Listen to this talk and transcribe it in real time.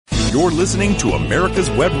You're listening to America's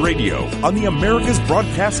Web Radio on the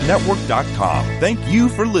AmericasBroadcastNetwork.com. Thank you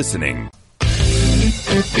for listening. For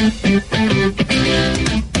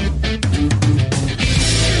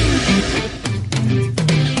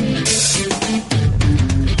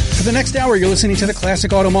the next hour, you're listening to the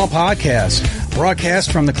Classic Auto Mall podcast,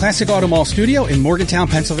 broadcast from the Classic Auto Mall studio in Morgantown,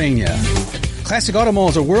 Pennsylvania. Classic Auto Mall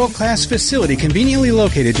is a world-class facility conveniently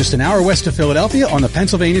located just an hour west of Philadelphia on the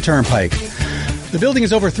Pennsylvania Turnpike. The building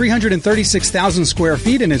is over 336,000 square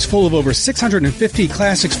feet and is full of over 650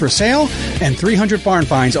 classics for sale and 300 barn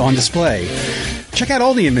finds on display. Check out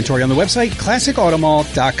all the inventory on the website,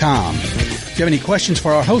 classicautomall.com. If you have any questions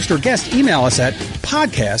for our host or guest, email us at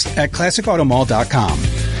podcast@classicautomall.com.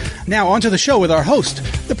 Now on to the show with our host,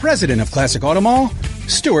 the president of Classic Auto Mall,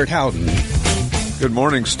 Stuart Howden. Good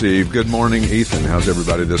morning, Steve. Good morning, Ethan. How's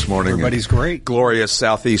everybody this morning? Everybody's great. Glorious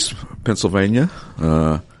southeast Pennsylvania.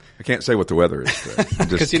 I can't say what the weather is today.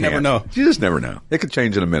 Because you never know. You just never know. It could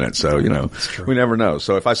change in a minute, so, we never know.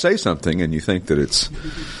 So if I say something and you think that it's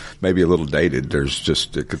maybe a little dated,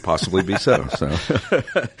 it could possibly be so.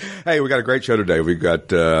 Hey, we got a great show today. We've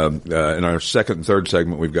got, in our second and third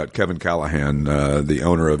segment, we've got Kevin Callahan, the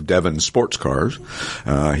owner of Devon Sports Cars.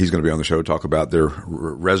 He's going to be on the show to talk about their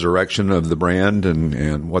resurrection of the brand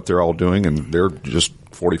and what they're all doing, and they're just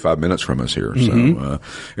 45 minutes from us here. So,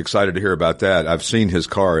 excited to hear about that. I've seen his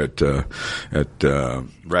car at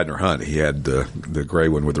Radnor Hunt. He had the gray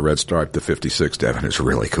one with the red stripe, the 56 Devon. It's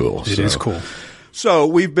really cool. It is cool. So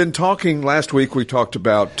we've been talking, last week we talked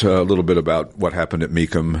about a little bit about what happened at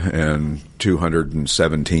Mecum and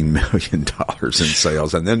 $217 million in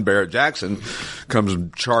sales. And then Barrett Jackson comes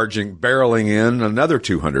barreling in another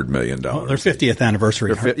 $200 million. Well, their 50th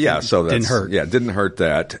anniversary. So that didn't hurt. Yeah, didn't hurt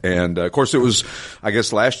that. And of course it was, I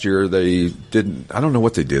guess last year I don't know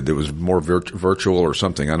what they did. It was more virtual or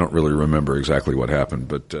something. I don't really remember exactly what happened.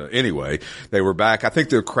 But anyway, they were back. I think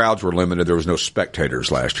the crowds were limited. There was no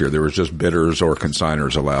spectators last year. There was just bidders or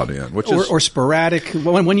consigners allowed in, or sporadic.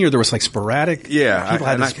 One year there was like sporadic. Yeah, people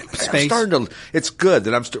had space. It's good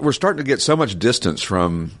that we're starting to get so much distance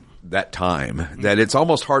from that time that it's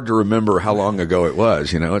almost hard to remember how long ago it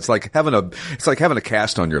was. It's like having a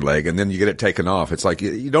cast on your leg and then you get it taken off. It's like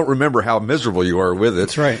you don't remember how miserable you are with it.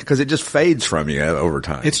 That's right. Because it just fades from you over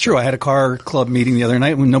time. It's true. I had a car club meeting the other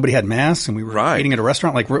night when nobody had masks and we were eating at a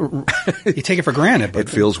restaurant. Like you take it for granted. But it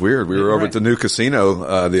feels weird. We were over at the new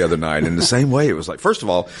casino the other night, and the same way it was like, first of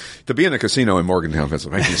all, to be in a casino in Morgantown,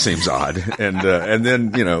 Pennsylvania seems odd, and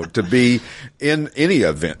then to be in any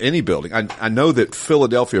event, any building. I know that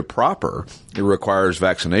Philadelphia proper, it requires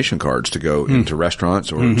vaccination cards to go into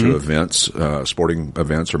restaurants or into events, sporting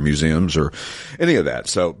events or museums or any of that.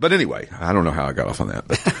 So, but anyway, I don't know how I got off on that.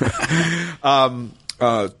 But,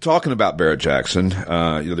 talking about Barrett Jackson,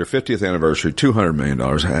 their 50th anniversary, $200 million,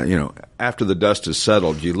 after the dust is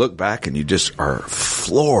settled, you look back and you just are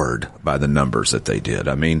floored by the numbers that they did.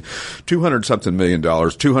 I mean, $200-something million,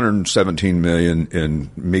 $217 million in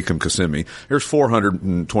Mecum Kissimmee. There's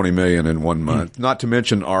 $420 million in 1 month. Not to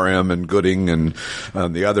mention RM and Gooding and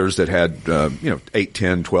the others that had, $8,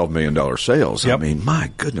 $10, $12 million sales. Yep. I mean,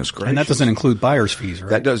 my goodness gracious. And that doesn't include buyer's fees,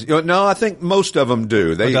 right? That does. No, I think most of them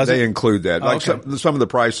do. They include that. Oh, okay. Some of the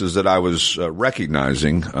prices that I was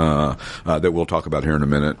recognizing that we'll talk about here in a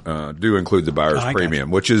minute do include the buyer's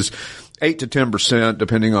premium, which is 8 to 10%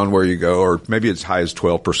 depending on where you go, or maybe it's high as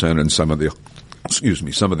 12% in some of the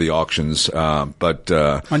auctions. But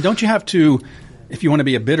and don't you have to, if you want to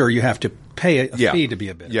be a bidder, you have to pay a fee to be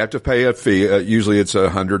a bidder? You have to pay a fee. Usually it's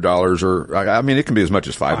 $100 or, I mean, it can be as much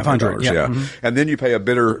as $500. Yeah. Mm-hmm. And then you pay a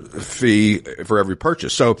bidder fee for every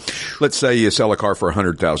purchase. So let's say you sell a car for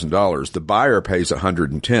 $100,000. The buyer pays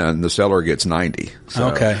 $110,000. The seller gets $90,000. So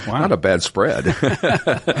okay. Wow. Not a bad spread.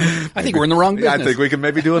 I think we're in the wrong business. I think we can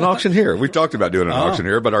maybe do an auction here. We've talked about doing an auction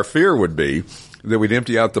here, but our fear would be that we'd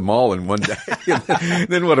empty out the mall in one day.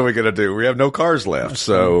 Then what are we going to do? We have no cars left.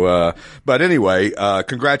 So, but anyway,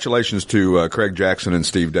 congratulations to Craig Jackson and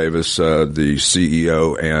Steve Davis, the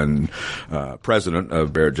CEO and president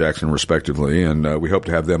of Barrett Jackson, respectively. And we hope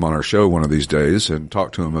to have them on our show one of these days and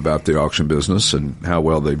talk to them about the auction business and how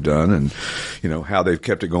well they've done and, how they've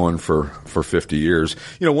kept it going for 50 years.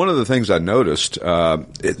 One of the things I noticed,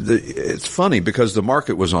 it's funny because the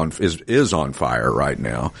market is on fire right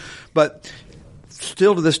now, but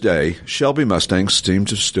still to this day, Shelby Mustangs seem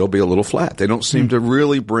to still be a little flat. They don't seem to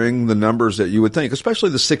really bring the numbers that you would think,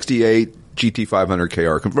 especially the 68 GT500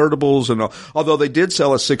 KR convertibles. And although they did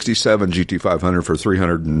sell a 67 GT500 for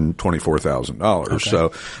 $324,000. Okay.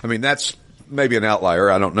 So, I mean, that's maybe an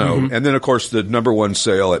outlier. I don't know. Mm-hmm. And then, of course, the number one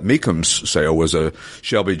sale at Mecum's sale was a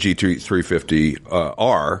Shelby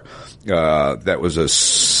GT350R. That was a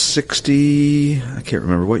 60. I can't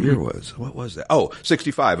remember what year it was. What was that? Oh,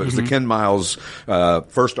 65. It was the Ken Miles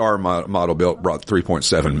first R model built, brought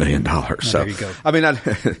 $3.7 million. So there you go. I mean,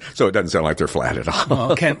 so it doesn't sound like they're flat at all.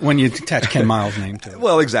 Well, when you attach Ken Miles' name to it.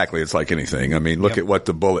 Well, exactly. It's like anything. I mean, look at what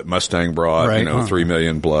the Bullitt Mustang brought. Right. 3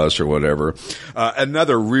 million plus or whatever.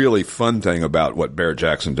 Another really fun thing about what Barrett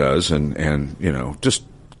Jackson does, and just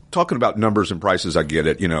talking about numbers and prices, I get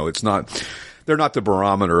it. It's not. They're not the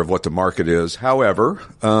barometer of what the market is. However,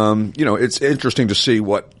 it's interesting to see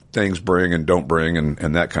what things bring and don't bring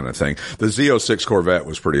and that kind of thing. The Z06 Corvette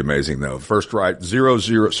was pretty amazing, though. First right,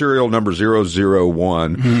 serial number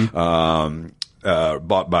 001.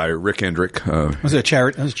 Bought by Rick Hendrick. Was it a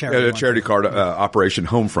charity? It was a charity card operation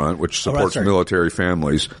Homefront, which supports military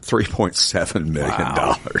families. $3.7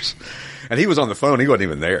 million. And he was on the phone. He wasn't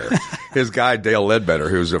even there. His guy, Dale Ledbetter,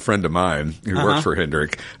 who's a friend of mine who works for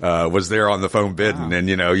Hendrick, was there on the phone bidding. Wow. And,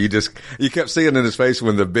 you kept seeing in his face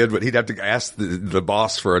when the bid, he'd have to ask the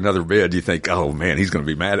boss for another bid. You think, oh man, he's going to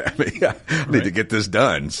be mad at me. I need to get this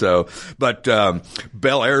done. So, but,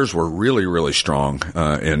 Bel Airs were really, really strong,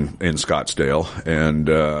 in Scottsdale. And,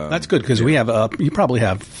 that's good because we have, you probably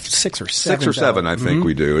have 6 or 7. 6 or 7, I think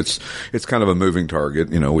we do. It's kind of a moving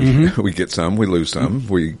target. We get some, we lose some,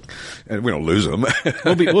 and we don't lose them.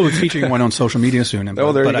 We'll be featuring one on social media soon. There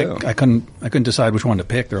you go. I couldn't decide which one to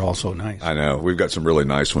pick. They're all so nice. I know. We've got some really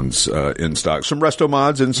nice ones in stock. Some Resto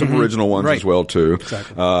Mods and some original ones as well too.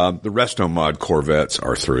 Exactly. The Resto Mod Corvettes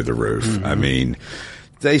are through the roof. I mean,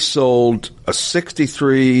 they sold a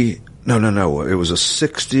 63. No. It was a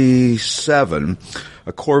 67.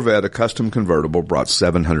 A Corvette, a custom convertible, brought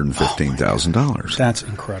 $715,000. That's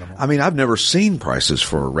incredible. I mean, I've never seen prices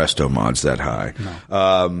for Resto Mods that high.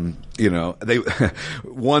 No. They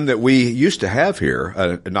one that we used to have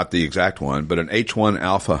here, not the exact one, but an H1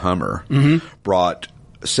 Alpha Hummer brought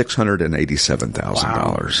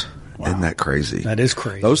 $687,000. Wow. Isn't that crazy? That is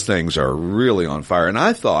crazy. Those things are really on fire. And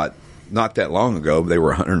I thought not that long ago they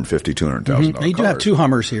were $150,000, $200,000. You do have 2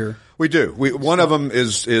 Hummers here. We do. One of them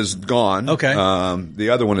is gone. Okay. The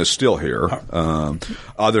other one is still here.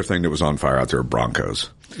 Other thing that was on fire out there are Broncos.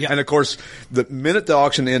 Yeah. And of course, the minute the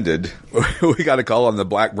auction ended, we got a call on the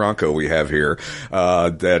black Bronco we have here.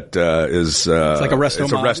 That is, it's like a Resto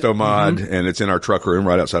Mod. It's a Resto Mod, and it's in our truck room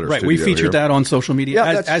right outside our studio. Right. We featured that on social media,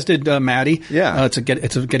 as did Maddie. Yeah. It's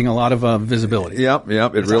getting a lot of visibility. Yep.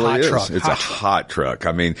 It really is. Truck. It's a hot truck.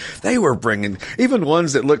 I mean, they were bringing, even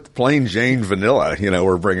ones that looked plain Jane vanilla,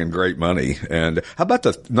 were bringing great money. And how about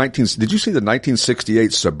did you see the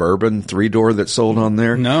 1968 Suburban 3-door that sold on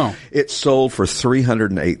there? No. It sold for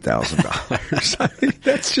 $308,000. I mean,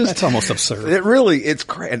 that's almost absurd. It's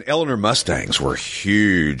crazy. And Eleanor Mustangs were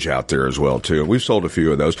huge out there as well too. We've sold a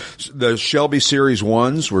few of those. The Shelby Series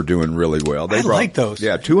 1s were doing really well. I like those.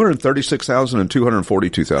 Yeah, $236,000 and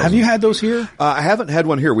 $242,000. Have you had those here? I haven't had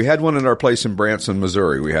one here. We had one in our place in Branson,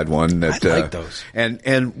 Missouri. We had one that I like those.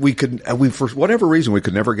 And we for whatever reason we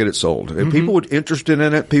could never get it sold. If people were interested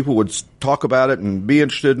in it, people would talk about it and be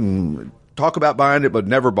interested and talk about buying it, but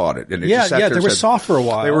never bought it. And it just sat there they were soft for a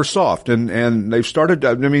while. They were soft, and they've started.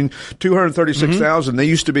 I mean, $236,000. They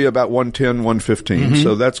used to be about $110,000, $115,000.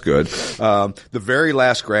 So that's good. The very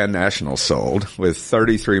last Grand National sold with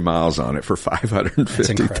 33 miles on it for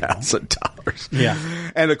 $550,000. Yeah,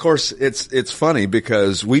 and of course it's funny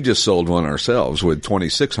because we just sold one ourselves with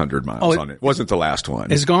 2,600 miles on it. It wasn't the last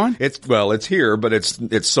one. It's gone. It's here, but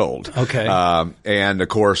it's sold. Okay. And of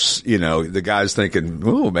course, the guy's thinking,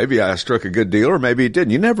 oh, maybe I struck a good deal, or maybe it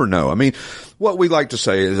didn't. You never know. I mean, what we like to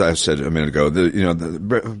say, as I said a minute ago,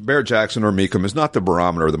 the Barrett Jackson or Mecum is not the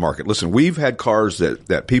barometer of the market. Listen, we've had cars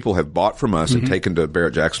that people have bought from us and taken to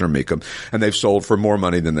Barrett Jackson or Mecum, and they've sold for more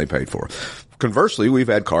money than they paid for. Conversely, we've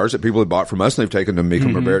had cars that people have bought from us and they've taken to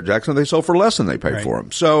Mecum or Barrett Jackson, and they sold for less than they paid for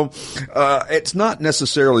them. So, it's not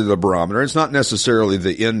necessarily the barometer. It's not necessarily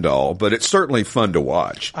the end all, but it's certainly fun to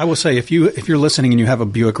watch. I will say, if you're listening and you have a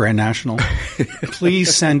Buick Grand National,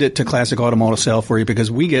 please send it to Classic Auto Mall to sell for you,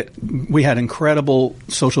 because we had incredible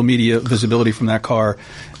social media visibility from that car.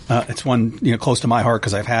 It's one, close to my heart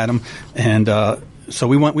because I've had them. And, so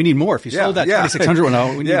we need more. If you sold that 2600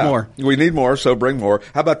 one, we need more. We need more, so bring more.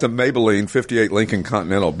 How about the Maybelline 58 Lincoln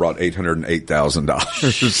Continental brought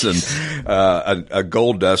 $808,000 and a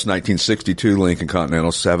Gold Dust 1962 Lincoln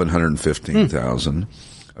Continental $715,000.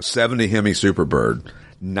 A 70 Hemi Superbird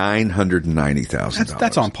 $990,000.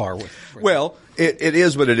 That's on par with. Well, It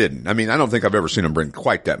is, but it didn't. I mean, I don't think I've ever seen them bring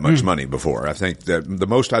quite that much money before. I think that the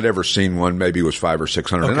most I'd ever seen one maybe was $500 or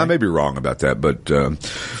 $600, and I may be wrong about that, but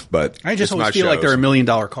I just always feel like they're $1 million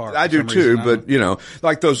cars. I do too, but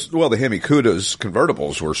like those, well, the Hemi Cudas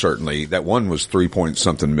convertibles were certainly, that one was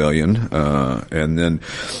 3-point-something million, and then,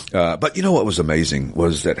 but what was amazing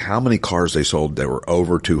was that how many cars they sold that were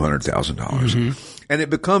over $200,000. And it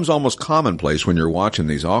becomes almost commonplace when you're watching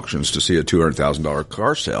these auctions to see a $200,000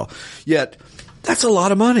 car sale. Yet, that's a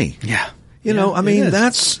lot of money. Yeah.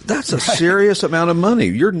 That's a serious amount of money.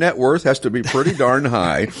 Your net worth has to be pretty darn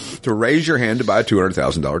high to raise your hand to buy a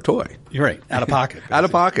 $200,000 toy. You're right. Out of pocket. Out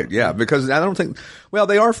of pocket, yeah. Because I don't think, well,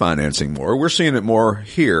 they are financing more. We're seeing it more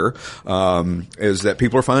here, is that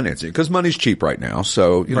people are financing because money's cheap right now.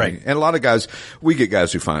 So, right. And a lot of guys, we get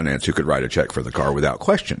guys who finance who could write a check for the car without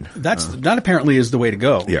question. That apparently is the way to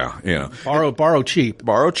go. Yeah. Borrow cheap.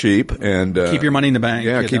 Borrow cheap and, keep your money in the bank.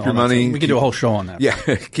 Yeah, keep your money. We can do a whole show on that.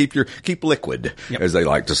 Yeah. Keep liquid, as they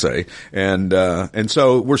like to say. And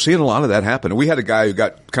so we're seeing a lot of that happen. We had a guy who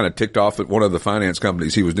got kind of ticked off at one of the finance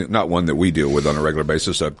companies. He was not one that we deal with on a regular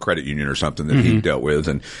basis, a credit union or something that he dealt with,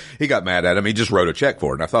 and he got mad at him. He just wrote a check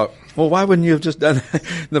for it. And I thought, well, why wouldn't you have just done it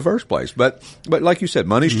in the first place? But like you said,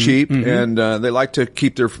 money's cheap, and they like to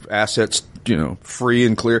keep their assets, free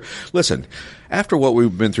and clear. Listen, after what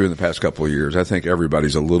we've been through in the past couple of years, I think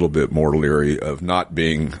everybody's a little bit more leery of not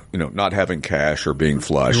being, not having cash or being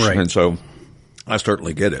flush. Right. And so I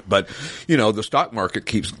certainly get it. But, the stock market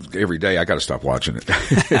keeps every day. I got to stop watching it.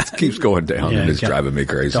 It keeps going down and it's driving me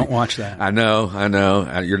crazy. Don't watch that. I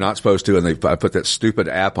know. You're not supposed to. And I put that stupid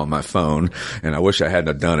app on my phone, and I wish I hadn't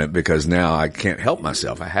have done it because now I can't help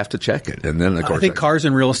myself. I have to check it. And then, of course, I think cars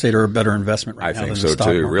and real estate are a better investment right now. I think than so the stock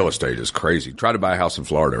too. market. Real estate is crazy. Try to buy a house in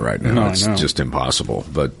Florida right now. No, it's just impossible.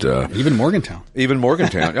 But, even Morgantown.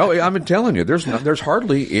 Oh, I've been telling you, there's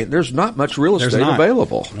not much real estate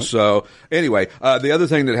available. Nope. So anyway, the other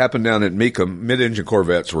thing that happened down at Mecum, mid-engine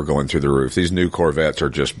Corvettes were going through the roof. These new Corvettes are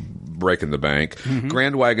just breaking the bank.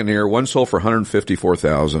 Grand Wagoneer, one sold for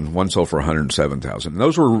 $154,000, one sold for $107,000.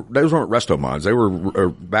 Those weren't resto mods. They were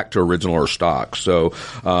back to original or stock. So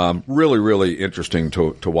really, really interesting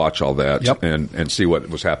to watch all that and see what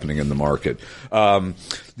was happening in the market.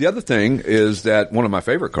 The other thing is that one of my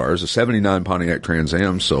favorite cars, a 79 Pontiac Trans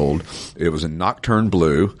Am, sold. It was in Nocturne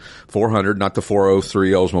Blue, 400, not the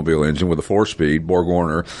 403 Oldsmobile engine with a 4-speed, Borg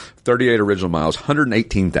Warner, 38 original miles,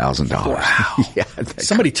 $118,000. Wow. Yeah,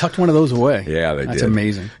 somebody tucked one of those away. Yeah, they did. That's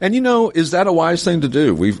amazing. And is that a wise thing to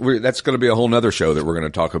do? That's going to be a whole nother show that we're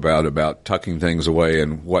going to talk about tucking things away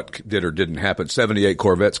and what did or didn't happen. 78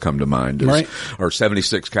 Corvettes come to mind, or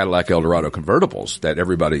 76 Cadillac Eldorado convertibles that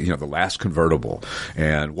everybody, the last convertible.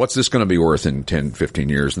 And what's this going to be worth in 10, 15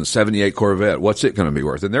 years? And the 78 Corvette, what's it going to be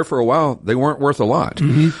worth? And there for a while, they weren't worth a lot.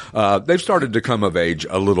 They've started to come of age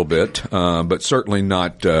a little bit, but certainly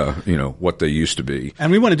not, what they used to be.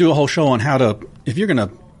 And we want to do a whole show on how to, if you're going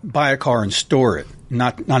to buy a car and store it,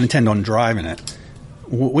 not intend on driving it,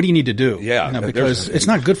 what do you need to do? Yeah. Because it's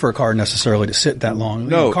not good for a car necessarily to sit that long.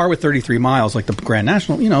 No. A car with 33 miles like the Grand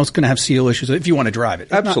National, it's going to have seal issues if you want to drive it.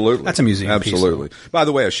 Absolutely. That's a museum Absolutely. piece. By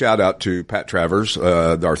the way, a shout out to Pat Travers,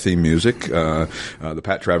 our theme music. The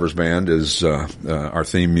Pat Travers Band is our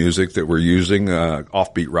theme music that we're using.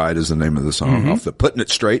 Offbeat Ride is the name of the song off the Putting It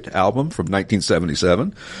Straight album from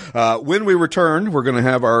 1977. When we return, we're going to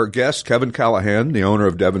have our guest, Kevin Callahan, the owner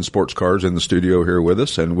of Devon Sports Cars, in the studio here with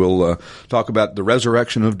us, and we'll talk about the resurrection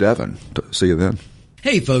of Devon. See you then.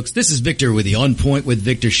 Hey folks, this is Victor with the On Point with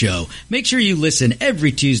Victor show. Make sure you listen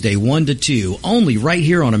every Tuesday 1 to 2, only right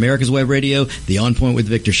here on America's Web Radio, the On Point with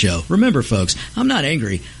Victor show. Remember folks, I'm not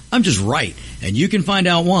angry, I'm just right. And you can find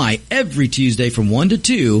out why every Tuesday from 1 to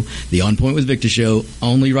 2, the On Point with Victor show,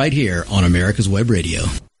 only right here on America's Web Radio.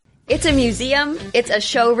 It's a museum, it's a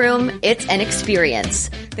showroom, it's an experience.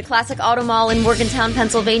 The Classic Auto Mall in Morgantown,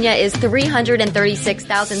 Pennsylvania is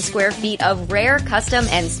 336,000 square feet of rare, custom,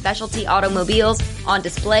 and specialty automobiles on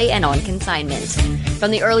display and on consignment.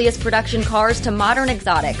 From the earliest production cars to modern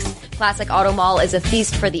exotics, Classic Auto Mall is a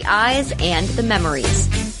feast for the eyes and the memories.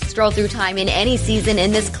 Stroll through time in any season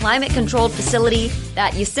in this climate-controlled facility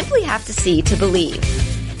that you simply have to see to believe.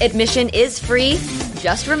 Admission is free.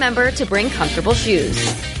 Just remember to bring comfortable shoes.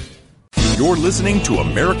 You're listening to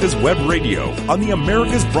America's Web Radio on the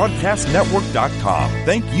AmericasBroadcastNetwork.com.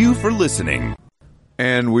 Thank you for listening.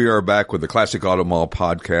 And we are back with the Classic Auto Mall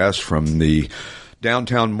podcast from the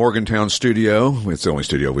downtown Morgantown studio. It's the only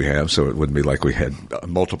studio we have, so it wouldn't be like we had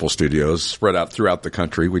multiple studios spread out throughout the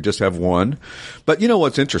country. We just have one. But you know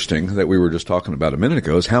what's interesting that we were just talking about a minute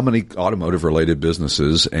ago is how many automotive-related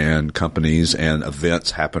businesses and companies and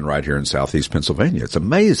events happen right here in Southeast Pennsylvania. It's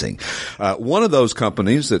amazing. One of those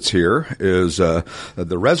companies that's here is the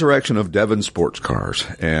Resurrection of Devon Sports Cars.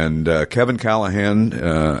 And Kevin Callahan,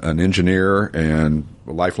 an engineer and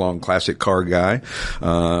a lifelong classic car guy,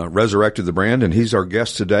 resurrected the brand, and he's our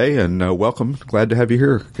guest today. And welcome. Glad to have you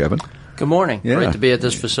here, Kevin. Good morning. Yeah. Great to be at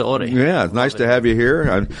this facility. Yeah, it's nice to have you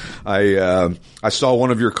here. I saw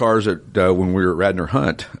one of your cars at when we were at Radnor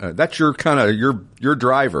Hunt. That's your kind of your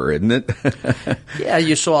driver, isn't it? Yeah,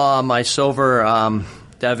 you saw my silver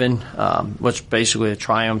Devon, which basically a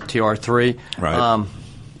Triumph TR3. Right.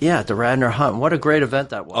 Yeah, the Radnor Hunt. What a great event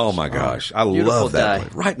that was. Oh, my gosh. I beautiful love that. day.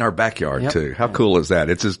 Right in our backyard, Yep. too. How cool is that?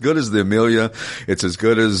 It's as good as the Amelia. It's as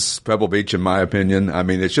good as Pebble Beach, in my opinion. I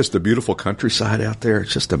mean, it's just a beautiful countryside out there.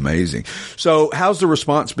 It's just amazing. So how's the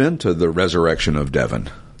response been to the Resurrection of Devon?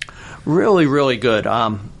 Really, really good.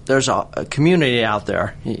 There's a community out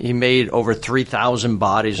there. He made over 3,000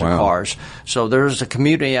 bodies Wow. of cars. So there's a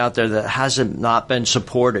community out there that hasn't not been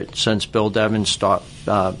supported since Bill Devon started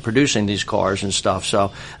producing these cars and stuff.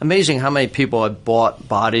 So amazing how many people have bought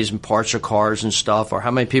bodies and parts of cars and stuff, or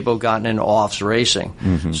how many people have gotten into offs racing.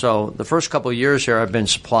 Mm-hmm. So the first couple of years here, I've been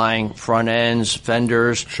supplying front ends,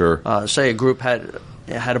 fenders. Sure. Say a group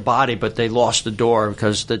had a body, but they lost the door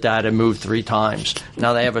because the dad had moved 3 times.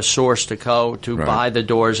 Now they have a source to go to Right. buy the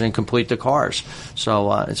doors and complete the cars.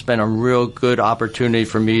 So it's been a real good opportunity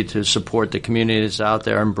for me to support the community that's out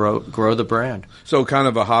there and grow the brand. So kind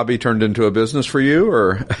of a hobby turned into a business for you,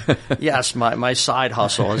 or? Yes, my side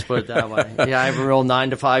hustle, let's put it that way. Yeah, I have a real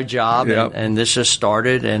 9-to-5 job, Yep. and this just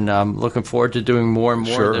started, and I'm looking forward to doing more and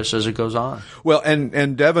more Sure. of this as it goes on. Well,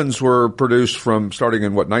 and Devons were produced from starting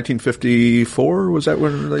in what, 1954? Was that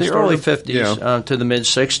when they The started? early 50s Yeah. to the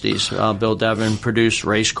mid-60s, Bill Devon produced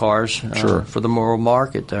race cars Sure. for the rural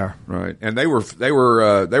market there. Right. And they were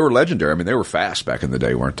legendary. I mean, they were fast back in the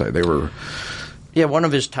day, weren't they? They were. Yeah, one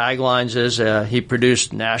of his taglines is he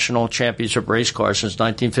produced national championship race cars since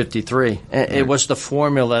 1953. And it was the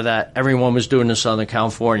formula that everyone was doing in Southern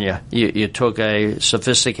California. You took a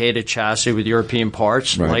sophisticated chassis with European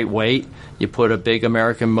parts, Right. lightweight. You put a big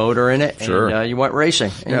American motor in it, Sure. and you went racing.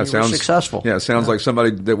 And you were successful. Yeah, it sounds like somebody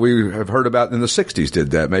that we have heard about in the 60s did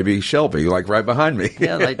that. Maybe Shelby, like right behind me.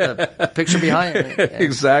 Yeah, like the picture behind me. Yeah.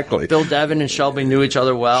 Exactly. Bill Devon and Shelby knew each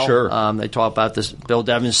other well. Sure. They talk about this Bill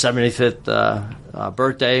Devon's 75th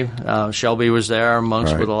birthday. Shelby was there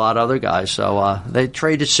amongst Right. with a lot of other guys. So they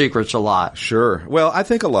traded secrets a lot. Sure. Well, I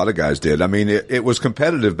think a lot of guys did. I mean, it was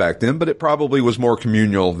competitive back then, but it probably was more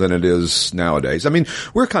communal than it is nowadays. I mean,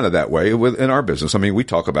 we're kind of that way in our business. I mean, we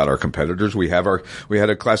talk about our competitors. We had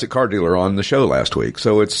a classic car dealer on the show last week.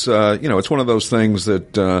 So it's, it's one of those things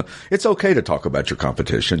that, it's okay to talk about your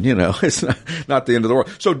competition. You know, it's not the end of the world.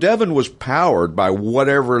 So Devon was powered by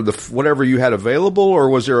whatever you had available, or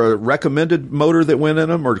was there a recommended motor that went in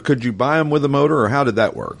them, or could you buy them with a motor, or how did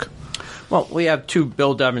that work? Well, we have 2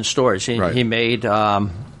 Bill Devon stores. Right. He made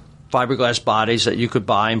fiberglass bodies that you could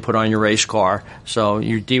buy and put on your race car. So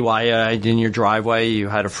you DIY'd in your driveway, you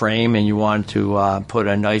had a frame, and you wanted to put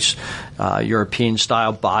a nice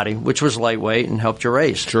European-style body, which was lightweight and helped you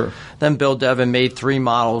race. Sure. Then Bill Devon made 3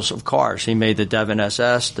 models of cars. He made the Devon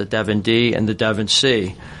SS, the Devon D, and the Devon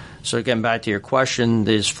C. So getting back to your question,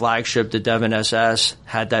 this flagship, the Devon SS,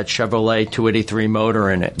 had that Chevrolet 283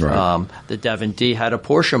 motor in it. Right. The Devon D had a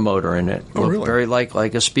Porsche motor in it. Oh, Looked really? very like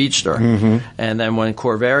a Speedster. Mm-hmm. And then when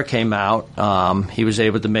Corvair came out, he was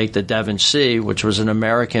able to make the Devon C, which was an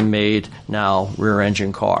American-made, now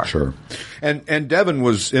rear-engine car. Sure. And Devon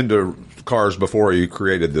was into cars before he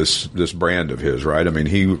created this brand of his, right? I mean,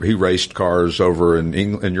 he raced cars over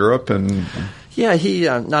in Europe and. Yeah, he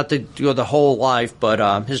not to go the whole life,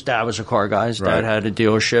 but his dad was a car guy. His Right. dad had a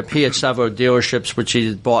dealership. He had several dealerships which he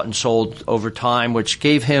had bought and sold over time, which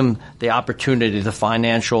gave him the opportunity, the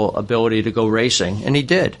financial ability to go racing, and he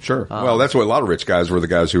did. Sure. Well, that's what a lot of rich guys were, the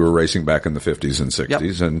guys who were racing back in the 50s and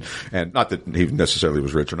 60s, Yep. and not that he necessarily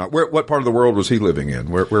was rich or not. What part of the world was he living in?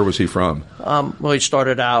 Where was he from? Well, he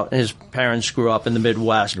started out, his parents grew up in the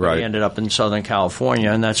Midwest, but Right. he ended up in Southern California,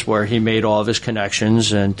 and that's where he made all of his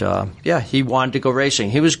connections, and he wanted to go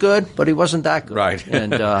racing. He was good, but he wasn't that good. Right.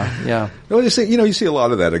 And, yeah. Well, you see a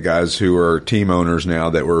lot of that of guys who are team owners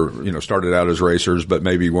now that were, started out as racers, but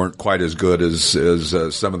maybe weren't quite as good as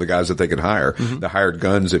some of the guys that they could hire, the hired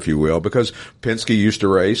guns, if you will, because Penske used to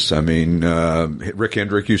race. I mean, Rick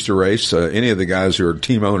Hendrick used to race. Any of the guys who are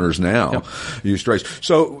team owners now used to race.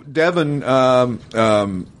 So Devon,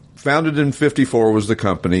 founded in 54 was the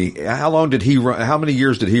company. How long did he run? How many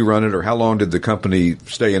years did he run it, or how long did the company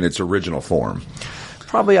stay in its original form?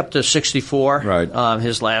 Probably up to 64. Right.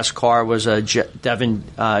 His last car was a Devon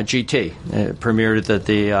GT. It premiered at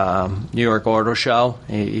the New York Auto Show.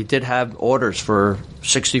 He did have orders for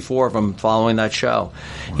 64 of them following that show.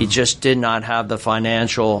 Wow. He just did not have the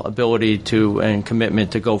financial ability and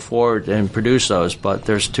commitment to go forward and produce those. But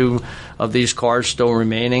there's 2 of these cars still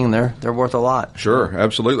remaining. They're worth a lot. Sure,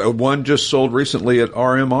 absolutely. One just sold recently at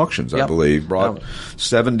RM Auctions, I believe. Brought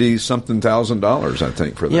 $70-something thousand, I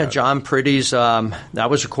think, for that. Yeah, John Pretty's, that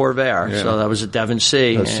was a Corvair, so that was a Devon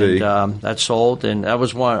C, that sold, and that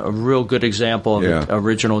was a real good example of the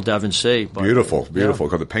original Devon C. But, beautiful,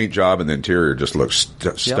 because the paint job and the interior just looks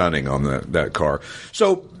stunning on that car.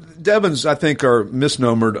 So Devons, I think, are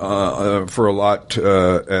misnomered for a lot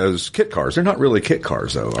as kit cars. They're not really kit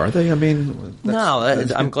cars, though, are they? I mean,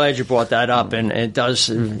 I'm glad you brought that up, and it does.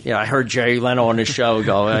 I heard Jay Leno on his show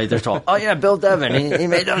go. They're talking, oh yeah, Bill Devon, he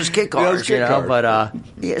made those kit cars, cars.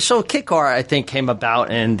 But so kit car, I think, came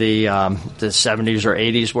about in the 70s or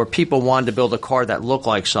 80s, where people wanted to build a car that looked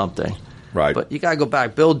like something. Right. But you got to go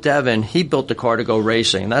back. Bill Devon, he built the car to go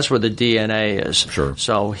racing. That's where the DNA is. Sure.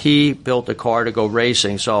 So he built the car to go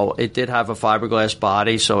racing. So it did have a fiberglass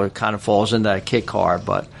body, so it kind of falls into that kit car.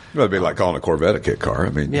 But it'd be like calling a Corvette a kit car. I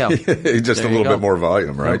mean, just a little bit more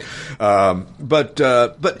volume, right? Yep.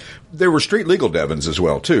 But there were street legal Devons as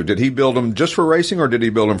well, too. Did he build them just for racing, or did he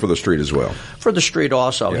build them for the street as well? For the street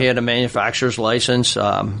also. Yeah. He had a manufacturer's license.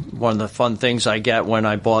 One of the fun things I get when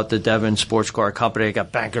I bought the Devon Sports Car Company, I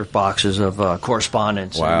got banker's boxes of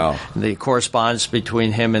correspondence. Wow. And the correspondence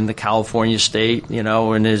between him and the California state,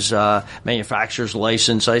 and his manufacturer's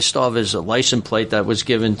license. I still have his license plate that was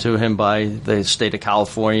given to him by the state of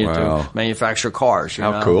California to manufacture cars.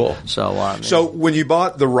 How cool. So when you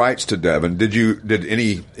bought the rights to Devon, did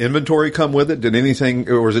any inventory come with it? Did anything,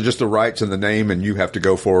 or was it just the rights and the name and you have to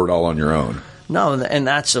go forward all on your own? No, and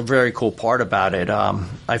that's a very cool part about it.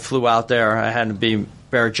 I flew out there. I had to be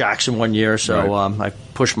Barrett-Jackson one year, so I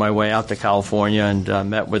pushed my way out to California and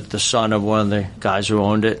met with the son of one of the guys who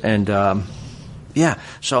owned it. And,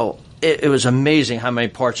 so it was amazing how many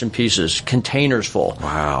parts and pieces, containers full.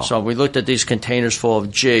 Wow. So we looked at these containers full of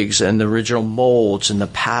jigs and the original molds and the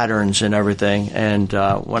patterns and everything. And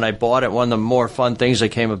when I bought it, one of the more fun things that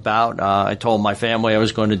came about, I told my family I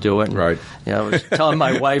was going to do it. And, I was telling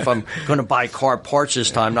my wife I'm going to buy car parts this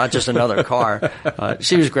time, not just another car.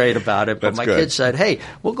 She was great about it. But my kids said, hey,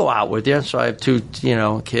 we'll go out with you. So I have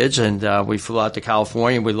 2, kids, and we flew out to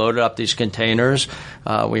California. We loaded up these containers.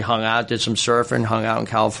 We hung out, did some surfing, hung out in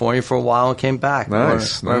California for a while, and came back.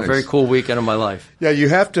 Nice. A very cool weekend of my life. Yeah, you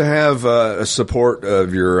have to have a support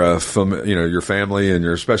of your family and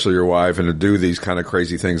especially your wife, and to do these kind of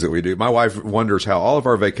crazy things that we do. My wife wonders how all of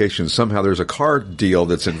our vacations, somehow there's a car deal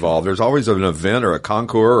that's involved. There's always an event or a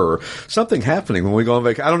concours or something happening when we go on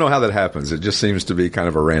vacation. I don't know how that happens. It just seems to be kind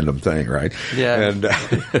of a random thing, right? Yeah. And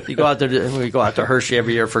we go out to Hershey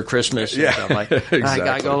every year for Christmas. Yeah, and I'm like, exactly. I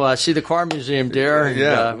got to go see the car museum, dear.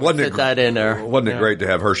 And, fit that in there. Wasn't it great to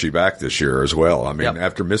have Hershey back this year as well? I mean,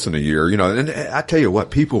 after missing a year, and I tell you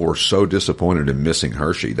what, people were so disappointed in missing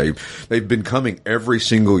Hershey. They've been coming every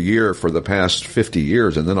single year for the past 50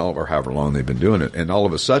 years, and then or however long they've been doing it, and all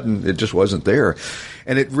of a sudden it just wasn't there.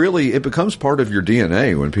 And it becomes part of your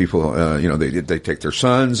DNA when people, they take their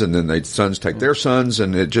sons, and then sons take their sons,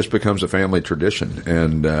 and it just becomes a family tradition.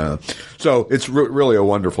 And so it's really a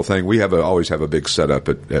wonderful thing. We always have a big setup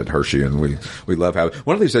at Hershey, and we love having.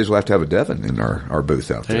 One of these days we'll have to have a Devon in our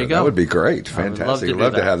booth out there. There you go. That would be great, fantastic. We'd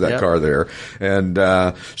love to have that car there. And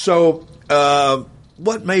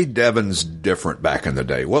what made Devons different back in the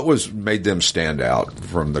day? What made them stand out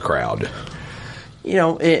from the crowd?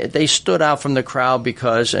 They stood out from the crowd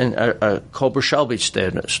because, and Cobra Shelby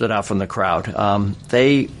stood out from the crowd.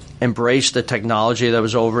 They embraced the technology that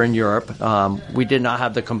was over in Europe. We did not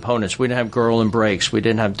have the components. We didn't have Girl and brakes. We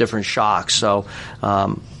didn't have different shocks. So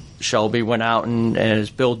Shelby went out and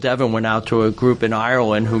as Bill Devon went out to a group in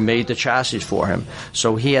Ireland who made the chassis for him.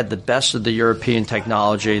 So he had the best of the European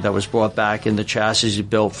technology that was brought back in the chassis he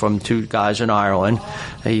built from 2 guys in Ireland.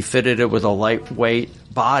 He fitted it with a lightweight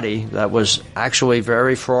body that was actually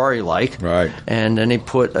very Ferrari-like. Right. And then he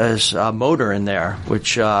put a motor in there,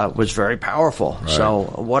 which was very powerful. Right. So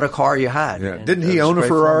what a car you had. Yeah. Didn't he own a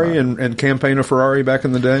Ferrari and campaign a Ferrari back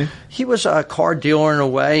in the day? He was a car dealer in a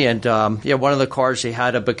way, and one of the cars he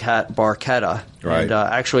had a Barchetta. Right. And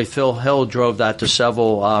actually Phil Hill drove that to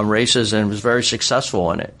several races and was very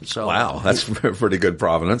successful in it. So wow, that's pretty good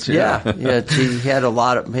provenance. Yeah. He had he had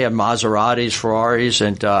Maseratis, Ferraris,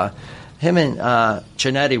 and him and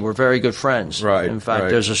Chinetti were very good friends. Right. In fact,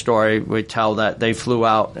 right. there's a story we tell that they flew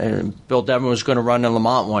out, and Bill Devin was going to run in Le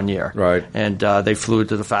Mans one year. Right. And they flew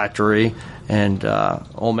to the factory, and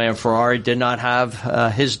old man Ferrari did not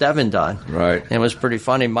have his Devin done. Right. And it was pretty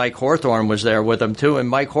funny. Mike Hawthorne was there with him too, and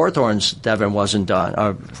Mike Hawthorne's Devin wasn't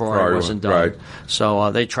done. Ferrari wasn't done. Right.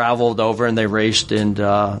 So they traveled over and they raced in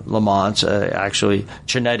Le Mans. Actually,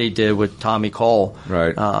 Chinetti did with Tommy Cole.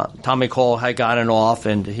 Right. Tommy Cole had gotten off,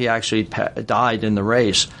 and he actually died in the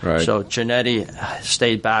race. Right. So Chinetti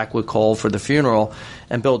stayed back with Cole for the funeral,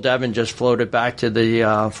 and Bill Devin just floated back to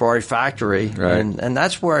the Ferrari factory. Right. And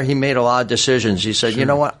that's where he made a lot of decisions. He said, you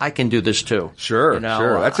know what, I can do this too. Sure, you know,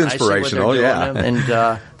 sure. That's inspirational, yeah.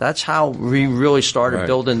 And that's how we really started Right.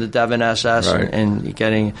 building the Devin SS Right. and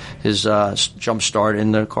getting his jump start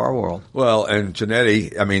in the car world. Well, and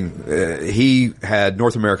Chinetti, I mean, he had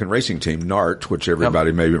North American Racing Team, NART, which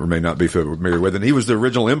everybody may or may not be familiar with, and he was the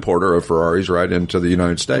original importer of Ferraris right into the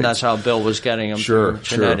United States. And that's how Bill was getting them Sure,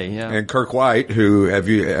 through Chinetti. sure. Yeah. And Kirk White, I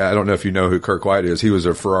don't know if you know who Kirk White is. He was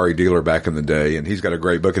a Ferrari dealer back in the day, and he's got a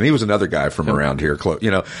great book. And he was another guy from around here. You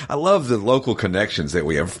know, I love the local connections that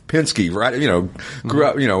we have. Penske, right? You know, grew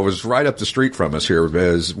up. You know, was right up the street from us here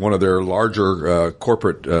as one of their larger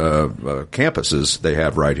corporate campuses they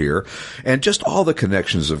have right here, and just all the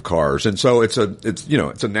connections of cars. And so it's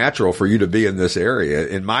a natural for you to be in this area,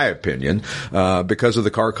 in my opinion, because of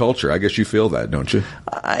the car culture. I guess you feel that, don't you?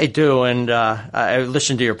 I do, and I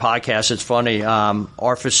listened to your podcast. It's funny.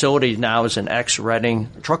 Our facility now is an ex-Redding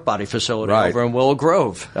truck body facility Right. over in Willow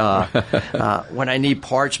Grove. When I need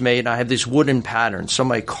parts made, I have these wooden patterns.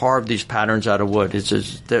 Somebody carved these patterns out of wood.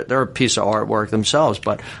 They're a piece of artwork themselves.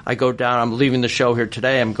 But I go down. I'm leaving the show here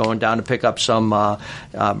today. I'm going down to pick up some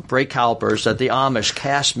brake calipers that the Amish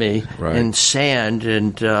cast me Right. in sand,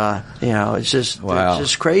 and it's just Wow. it's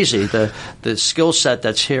just crazy. The skill set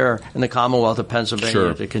that's here in the Commonwealth of Pennsylvania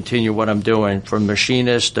Sure. to continue what I'm doing, from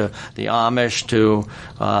machinist to the Amish to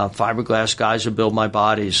fiberglass guys who build my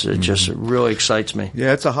bodies. It just really excites me.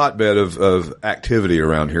 Yeah, it's a hotbed of activity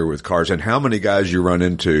around here with cars. And how many guys you run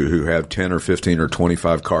into who have 10 or 15 or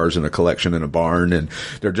 25 cars in a collection in a barn, and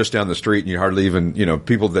they're just down the street, and you hardly even,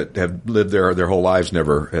 people that have lived there their whole lives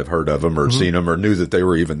never have heard of them or seen them or knew that they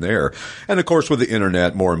were even there. And of course, with the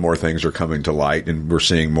internet, more and more things are coming to light, and we're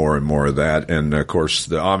seeing more and more of that. And of course,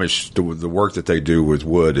 the Amish, the work that they do with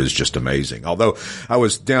wood is just amazing. Although I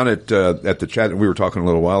was down at the chat, we were talking a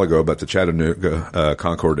little while ago about the Chattanooga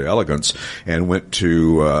Concours d'Elegance, and went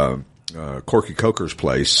to Corky Coker's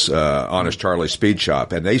place, Honest Charlie Speed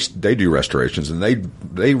Shop, and they do restorations, and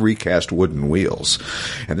they recast wooden wheels,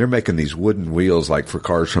 and they're making these wooden wheels like for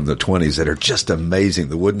cars from the 20s that are just amazing,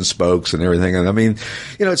 the wooden spokes and everything. And I mean,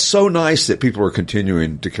 it's so nice that people are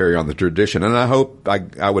continuing to carry on the tradition, and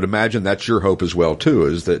I would imagine that's your hope as well too,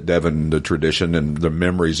 is that Devin, the tradition and the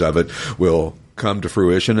memories of it will come to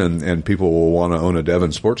fruition, and people will want to own a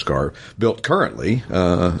Devin sports car built currently,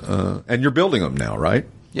 and you're building them now, right?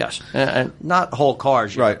 Yes, and not whole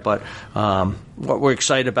cars yet, Right. but what we're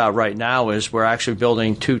excited about right now is we're actually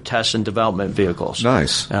building 2 test and development vehicles.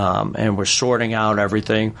 Nice. And we're sorting out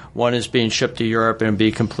everything. One is being shipped to Europe and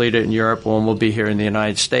be completed in Europe. One will be here in the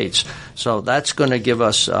United States. So that's going to give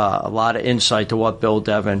us a lot of insight to what Bill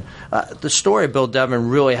Devin, the story of Bill Devin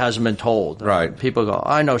really hasn't been told. Right. People go,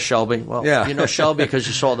 I know Shelby. Well, Yeah. you know Shelby because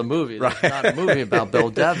you saw the movie. Right. It's not a movie about Bill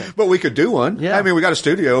Devin. But we could do one. Yeah. I mean, we got a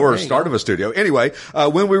studio or a There you start go. of a studio. Anyway,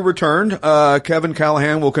 when we return, Kevin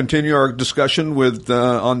Callahan will continue our discussion with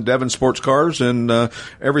on Devin sports cars and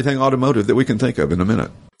everything automotive that we can think of in a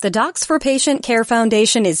minute. The Docs for Patient Care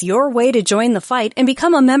Foundation is your way to join the fight and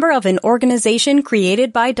become a member of an organization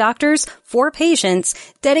created by doctors for patients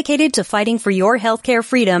dedicated to fighting for your healthcare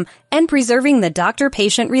freedom and preserving the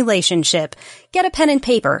doctor-patient relationship. Get a pen and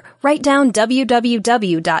paper. Write down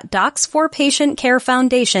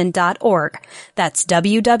www.docsforpatientcarefoundation.org. That's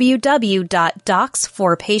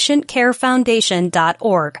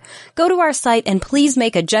www.docsforpatientcarefoundation.org. Go to our site and please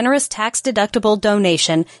make a generous tax-deductible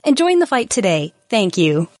donation and join the fight today. Thank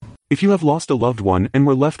you. If you have lost a loved one and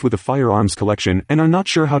were left with a firearms collection and are not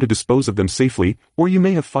sure how to dispose of them safely, or you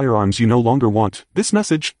may have firearms you no longer want, this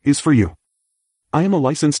message is for you. I am a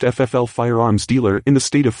licensed FFL firearms dealer in the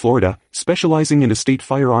state of Florida, specializing in estate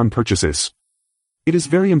firearm purchases. It is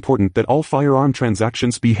very important that all firearm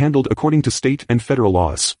transactions be handled according to state and federal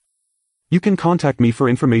laws. You can contact me for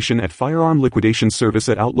information at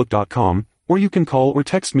firearmliquidationservice@outlook.com, or you can call or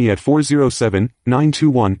text me at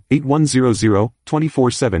 407-921-8100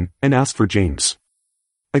 24/7 and ask for James.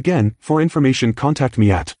 Again, for information contact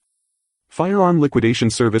me at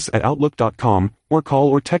firearmliquidationservice@outlook.com, or call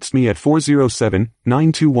or text me at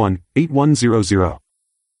 407-921-8100.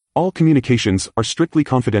 All communications are strictly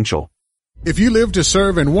confidential. If you live to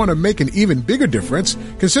serve and want to make an even bigger difference,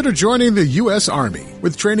 consider joining the U.S. Army.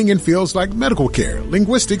 With training in fields like medical care,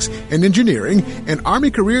 linguistics, and engineering, an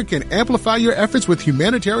Army career can amplify your efforts with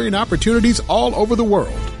humanitarian opportunities all over the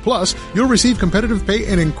world. Plus, you'll receive competitive pay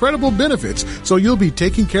and incredible benefits, so you'll be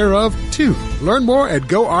taken care of, too. Learn more at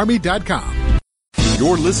GoArmy.com.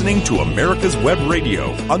 You're listening to America's Web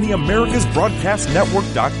Radio on the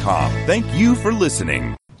AmericasBroadcastNetwork.com. Thank you for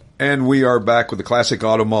listening. And we are back with the Classic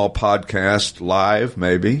Auto Mall podcast, live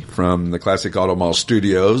maybe, from the Classic Auto Mall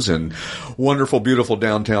studios in wonderful, beautiful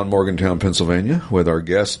downtown Morgantown, Pennsylvania, with our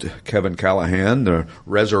guest, Kevin Callahan, the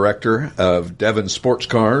resurrector of Devon sports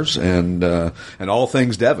cars and all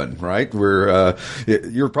things Devon, right?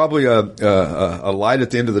 You're probably a light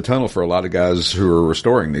at the end of the tunnel for a lot of guys who are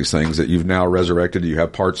restoring these things that you've now resurrected. You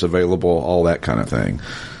have parts available, all that kind of thing.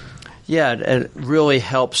 Yeah, it really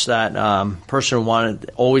helps that person who wanted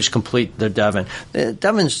to always complete their Devon.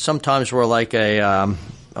 Devons sometimes were like a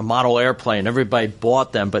model airplane. Everybody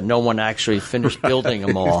bought them, but no one actually finished building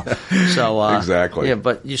them all. So exactly. Yeah,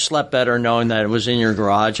 but you slept better knowing that it was in your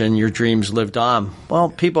garage and your dreams lived on. Well,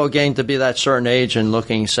 people are getting to be that certain age and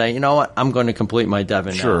looking, say, you know what, I'm going to complete my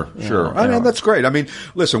Devon now. Sure. I mean, that's great. I mean,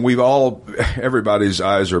 listen, everybody's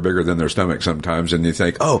eyes are bigger than their stomach sometimes, and you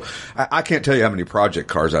think, I can't tell you how many project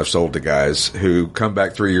cars I've sold to guys who come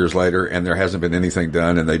back 3 years later and there hasn't been anything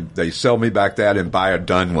done, and they sell me back that and buy a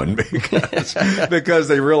done one because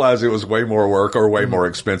they realized it was way more work or way more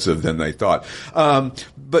expensive than they thought.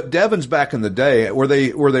 But Devons back in the day, were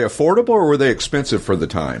they affordable or were they expensive for the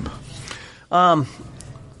time?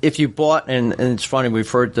 If you bought, and it's funny, we've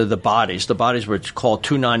heard the bodies. The bodies were called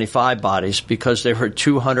 $295 bodies because they were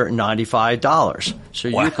 $295. So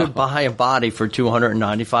Wow. you could buy a body for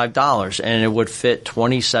 $295, and it would fit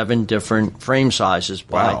 27 different frame sizes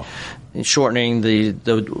by Wow. shortening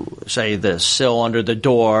the sill under the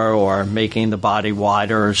door or making the body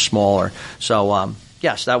wider or smaller. So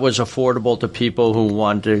yes, that was affordable to people who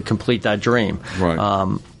wanted to complete that dream. Right.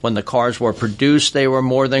 When the cars were produced, they were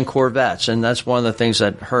more than Corvettes, and that's one of the things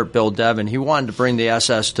that hurt Bill Devon. He wanted to bring the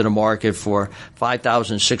SS to the market for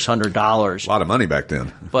 $5,600. A lot of money back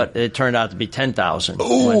then. But it turned out to be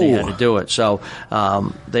 $10,000 when he had to do it. So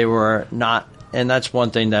they were not. And that's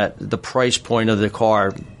one thing that the price point of the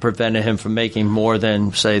car prevented him from making more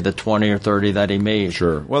than, say, the 20 or 30 that he made.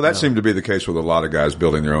 Sure. Well, that seemed to be the case with a lot of guys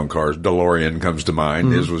building their own cars. DeLorean comes to mind.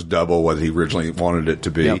 Mm-hmm. His was double what he originally wanted it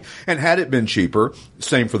to be. Yep. And had it been cheaper,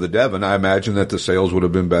 same for the Devon, I imagine that the sales would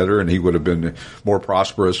have been better and he would have been more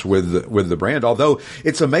prosperous with the brand. Although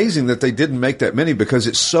it's amazing that they didn't make that many because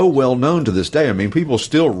it's so well known to this day. I mean, people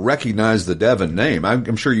still recognize the Devon name.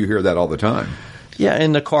 I'm sure you hear that all the time. Yeah,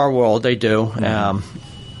 in the car world, they do.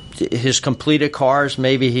 His completed cars,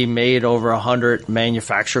 maybe he made over 100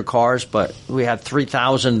 manufactured cars, but we have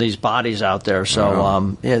 3,000 of these bodies out there.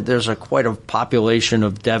 So there's quite a population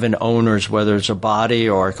of Devon owners, whether it's a body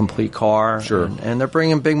or a complete car. Sure. And they're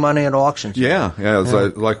bringing big money at auctions. Yeah.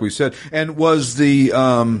 Like we said. And was the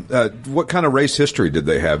what kind of race history did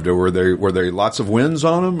they have? Were they lots of wins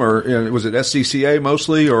on them, or was it SCCA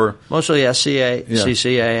mostly, or mostly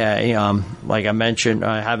CCAA? Like I mentioned,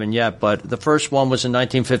 I haven't yet, but the first one was in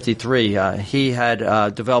 1953. He had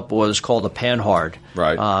developed what was called a Panhard.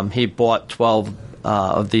 Right. He bought 12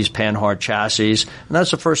 of these Panhard chassis, and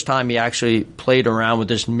that's the first time he actually played around with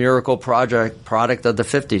this miracle product of the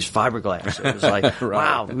 50s, fiberglass. It was like,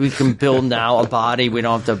 wow, we can build now a body. We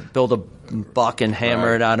don't have to build a buck and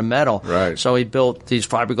hammer it out of metal. Right. So he built these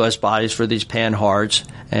fiberglass bodies for these Panhards,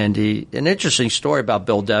 and an interesting story about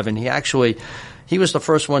Bill Devon. He was the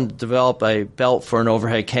first one to develop a belt for an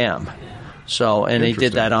overhead cam. So, and he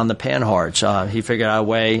did that on the Panhards. He figured out a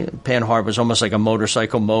way. Panhard was almost like a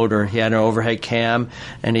motorcycle motor. He had an overhead cam,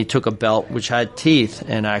 and he took a belt which had teeth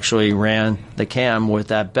and actually ran the cam with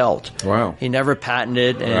that belt. Wow. He never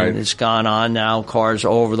patented, and it's gone on now. Cars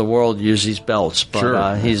all over the world use these belts.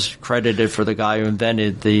 But he's credited for the guy who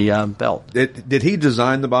invented the belt. Did he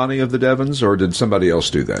design the body of the Devons, or did somebody else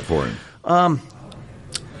do that for him?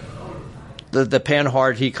 The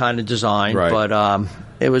Panhard he kind of designed, but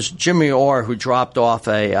it was Jimmy Orr who dropped off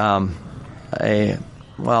a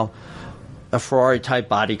Ferrari type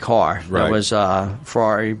body car. Right. That was a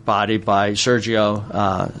Ferrari body by Sergio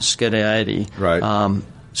Schiavetti. Right.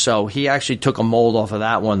 So he actually took a mold off of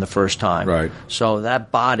that one the first time. Right. So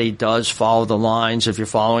that body does follow the lines. If you're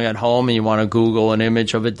following at home and you want to Google an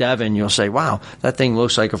image of a Devon, you'll say, wow, that thing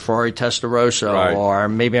looks like a Ferrari Testarossa or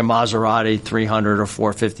maybe a Maserati 300 or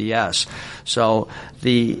 450S. So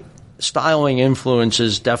the styling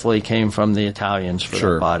influences definitely came from the Italians for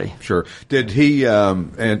that body. Sure. Did he,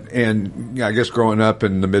 and I guess growing up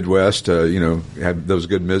in the Midwest, had those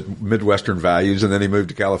good Midwestern values, and then he moved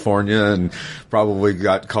to California and probably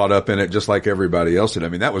got caught up in it just like everybody else did. I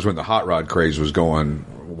mean, that was when the hot rod craze was going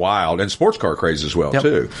wild, and sports car craze as well,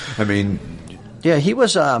 too. I mean... Yeah, he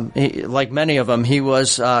was, like many of them, he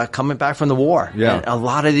was coming back from the war. Yeah. And a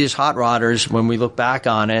lot of these hot rodders, when we look back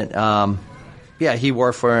on it, he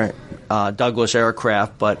worked for Douglas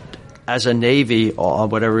Aircraft, but as a Navy or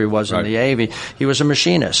whatever he was in the Navy, he was a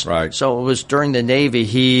machinist. Right. So it was during the Navy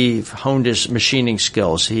he honed his machining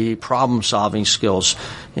skills, problem-solving skills.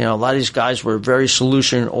 A lot of these guys were very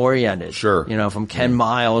solution-oriented. Sure. From Ken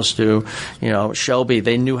Miles to, Shelby,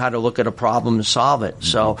 they knew how to look at a problem and solve it. Mm-hmm.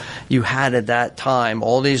 So you had at that time,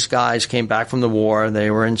 all these guys came back from the war. They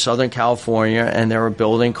were in Southern California, and they were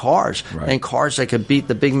building cars. Right. And cars that could beat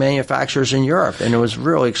the big manufacturers in Europe. And it was a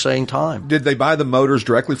really exciting time. Did they buy the motors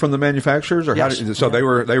directly from the manufacturers? Or yes. They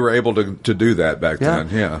were able to do that back then.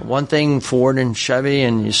 Yeah. One thing, Ford and Chevy,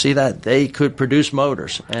 and you see that, they could produce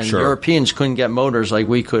motors. And Europeans couldn't get motors like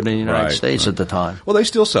we could in the United States at the time. Well, they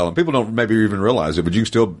still sell them. People don't maybe even realize it, but you can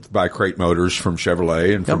still buy crate motors from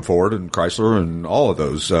Chevrolet and from Ford and Chrysler and all of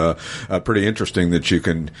those. Pretty interesting that you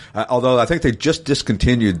can, although I think they just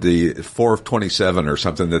discontinued the 427 or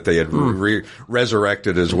something that they had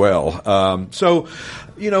resurrected as well. So,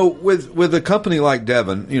 with a company like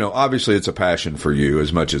Devon, obviously it's a passion for you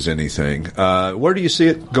as much as anything. Where do you see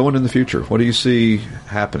it going in the future? What do you see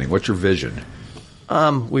happening? What's your vision?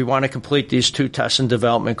 We want to complete these 2 test and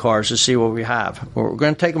development cars to see what we have. We're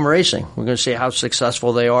going to take them racing. We're going to see how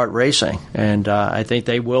successful they are at racing. And I think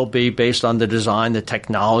they will be based on the design, the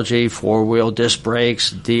technology, 4-wheel disc brakes,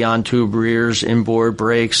 Dion tube rears, inboard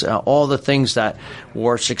brakes, all the things that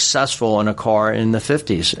were successful in a car in the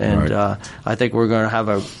 50s. And I think we're going to have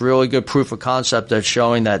a really good proof of concept that's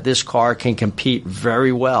showing that this car can compete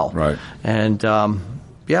very well. Right. And,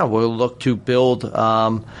 we'll look to build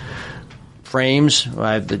frames.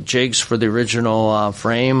 I have the jigs for the original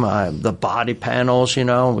frame, the body panels,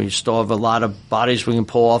 we still have a lot of bodies we can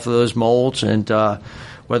pull off of those molds, and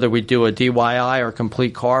whether we do a DIY or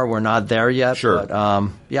complete car, we're not there yet. Sure. But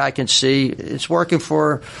I can see it's working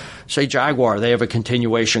for, say, Jaguar. They have a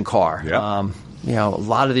continuation car. Yeah. A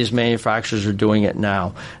lot of these manufacturers are doing it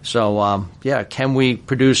now. So, can we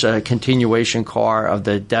produce a continuation car of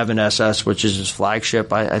the Devon SS, which is his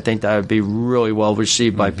flagship? I think that would be really well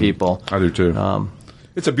received by people. I do too.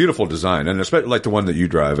 It's a beautiful design, and especially like the one that you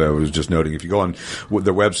drive. I was just noting, if you go on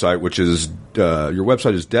their website, which is your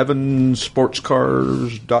website is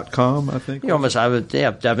devonsportscars.com, I think. You almost have it,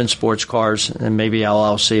 Devon Sports Cars, and maybe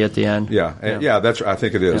LLC at the end. That's. I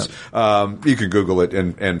think it is. Yeah. You can Google it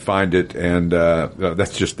and find it, and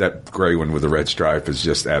that's just that gray one with the red stripe is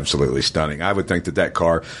just absolutely stunning. I would think that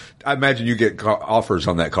car. I imagine you get offers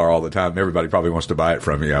on that car all the time. Everybody probably wants to buy it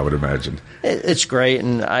from you, I would imagine. It's great,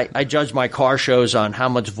 and I judge my car shows on how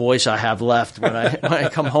much voice I have left when I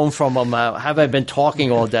come home from them. Have I been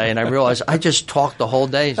talking all day? And I realize I just talked the whole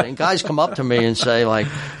day. And guys come up to me and say, like,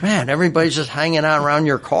 man, everybody's just hanging out around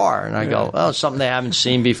your car. And I go, well, it's something they haven't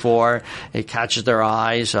seen before. It catches their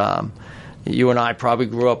eyes. You and I probably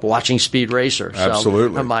grew up watching Speed Racer. So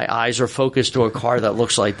absolutely. My eyes are focused to a car that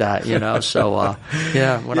looks like that, So,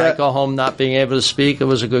 when I go home not being able to speak, it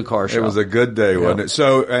was a good car show. It was a good day, wasn't it?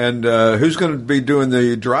 So, and who's going to be doing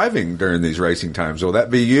the driving during these racing times? Will that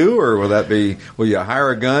be you, or will you hire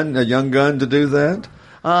a young gun to do that?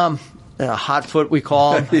 Hot foot, we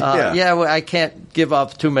call him. I can't give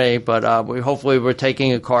up too many, but hopefully we're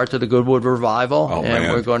taking a car to the Goodwood Revival,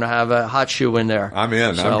 we're going to have a hot shoe in there. I'm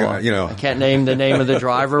in. So, I can't name the name of the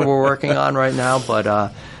driver we're working on right now,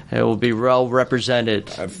 but it will be well represented.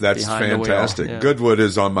 That's fantastic. Yeah. Goodwood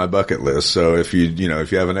is on my bucket list, so if you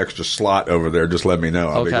have an extra slot over there, just let me know.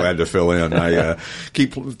 I'll be glad to fill in. I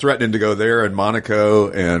keep threatening to go there, and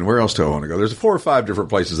Monaco, and where else do I want to go? There's 4 or 5 different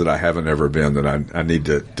places that I haven't ever been that I need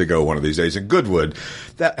to go one of these days. And Goodwood,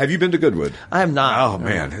 have you been to Goodwood? I have not. Oh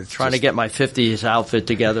man, it's trying to get my 50s outfit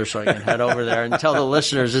together so I can head over there and tell the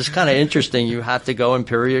listeners it's kind of interesting. You have to go in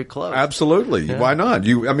period clothes. Absolutely. Yeah. Why not?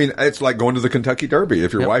 It's like going to the Kentucky Derby.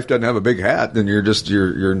 If your wife doesn't have a big hat, then you're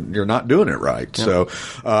not doing it right. Yep.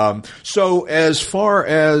 So as far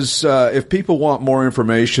as if people want more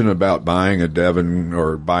information about buying a Devon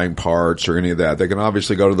or buying parts or any of that, they can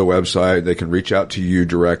obviously go to the website. They can reach out to you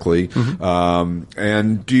directly. Mm-hmm.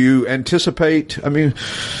 And do you anticipate?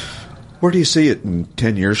 Where do you see it in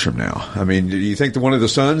 10 years from now? Do you think that one of the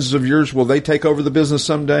sons of yours, will they take over the business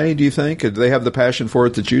someday, do you think? Do they have the passion for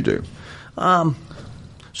it that you do?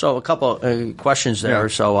 So a couple questions there. Yeah.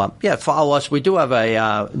 So, follow us. We do have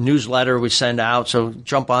a newsletter we send out, so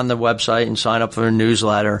jump on the website and sign up for a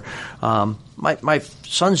newsletter. My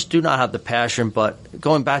sons do not have the passion, but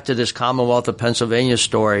going back to this Commonwealth of Pennsylvania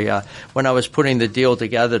story, when I was putting the deal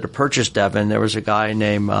together to purchase Devon, there was a guy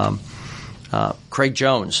named Craig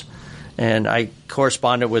Jones. And I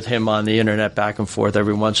corresponded with him on the internet back and forth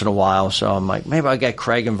every once in a while. So I'm like, maybe I'll get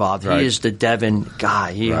Craig involved. Right. He is the Devon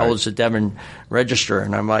guy. He holds the Devon register.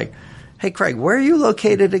 And I'm like, hey, Craig, where are you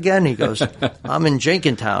located again? He goes, I'm in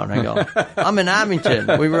Jenkintown. I go, I'm in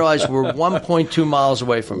Abington. We realize we're 1.2 miles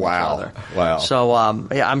away from each other. Wow. So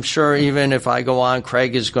I'm sure even if I go on,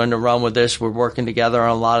 Craig is going to run with this. We're working together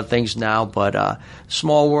on a lot of things now. But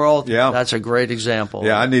small world, that's a great example.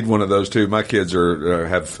 Yeah, I need one of those too. My kids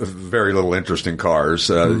have very little interest in cars.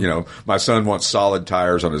 You know, my son wants solid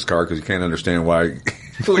tires on his car because he can't understand why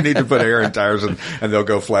we need to put air in tires and they'll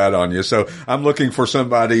go flat on you. So I'm looking for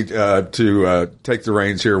somebody to take the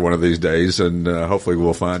reins here one of these days, and hopefully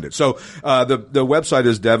we'll find it. So the website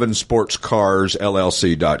is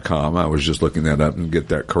DevonSportsCarsLLC.com. I was just looking that up and get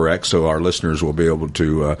that correct, so our listeners will be able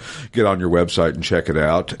to get on your website and check it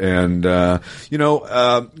out. And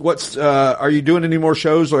what's are you doing any more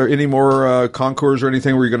shows or any more concours or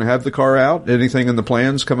anything where you're going to have the car out? Anything in the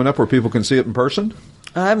plans coming up where people can see it in person?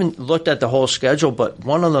 I haven't looked at the whole schedule, but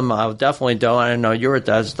one of them I'll definitely do. I know you're at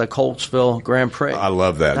that. It's the Coltsville Grand Prix. I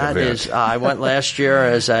love that event. Is, I went last year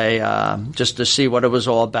as just to see what it was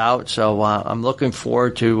all about. So I'm looking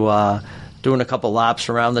forward to doing a couple laps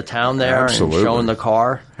around the town there and showing the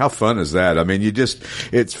car. How fun is that? I mean,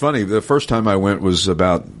 it's funny. The first time I went was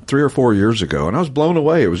about 3 or 4 years ago, and I was blown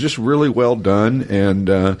away. It was just really well done. And,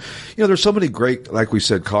 there's so many great, like we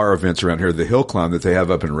said, car events around here. The hill climb that they have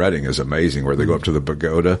up in Reading is amazing, where they go up to the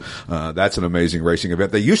pagoda. That's an amazing racing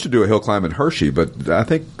event. They used to do a hill climb in Hershey, but I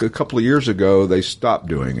think a couple of years ago they stopped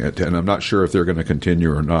doing it, and I'm not sure if they're going to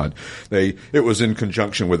continue or not. It was in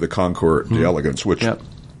conjunction with the Concours d'Elegance, which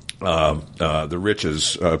the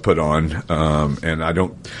Riches put on,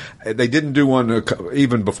 and they didn't do one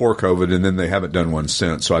even before COVID, and then they haven't done one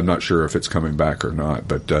since, so I'm not sure if it's coming back or not.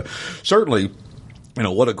 But certainly,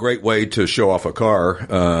 what a great way to show off a car,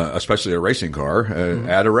 especially a racing car,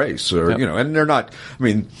 at a race. Or, and they're not,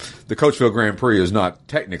 the Coachville Grand Prix is not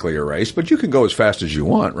technically a race, but you can go as fast as you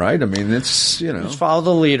want, right? I mean, it's, Just follow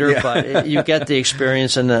the leader, but you get the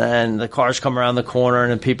experience, and the cars come around the corner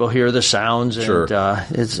and people hear the sounds, and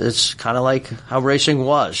it's kind of like how racing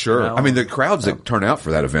was. Sure. I mean, the crowds that turn out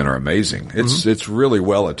for that event are amazing. It's really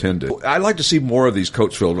well attended. I'd like to see more of these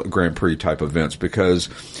Coachville Grand Prix type events because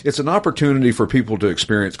it's an opportunity for people to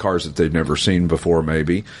experience cars that they've never seen before,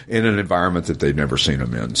 maybe in an environment that they've never seen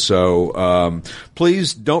them in. So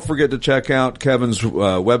please don't forget to check out Kevin's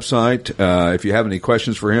website. If you have any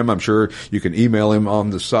questions for him, I'm sure you can email him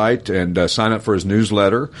on the site and sign up for his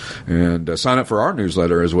newsletter, and sign up for our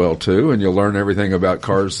newsletter as well too, and you'll learn everything about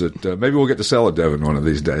cars that maybe we'll get to sell at Devon one of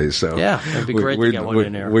these days. So yeah, it'd be great to get one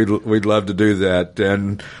in there. We'd love to do that,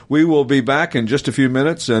 and we will be back in just a few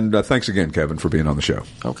minutes. And thanks again, Kevin, for being on the show.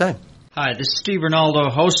 Okay. Hi, this is Steve Rinaldo,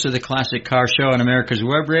 host of the Classic Car Show on America's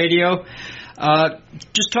Web Radio.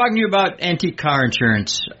 Just talking to you about antique car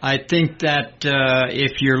insurance. I think that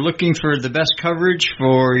if you're looking for the best coverage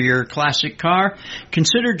for your classic car,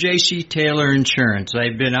 consider J.C. Taylor Insurance.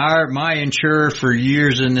 They've been my insurer for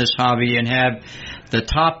years in this hobby and have the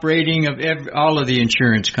top rating of all of the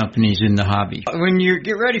insurance companies in the hobby. When you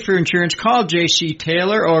get ready for insurance, call J.C.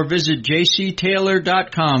 Taylor or visit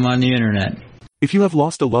jctaylor.com on the internet. If you have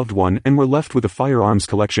lost a loved one and were left with a firearms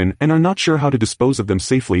collection and are not sure how to dispose of them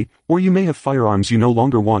safely, or you may have firearms you no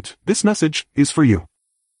longer want, this message is for you.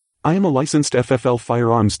 I am a licensed FFL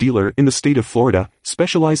firearms dealer in the state of Florida,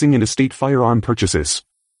 specializing in estate firearm purchases.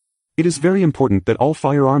 It is very important that all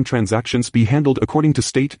firearm transactions be handled according to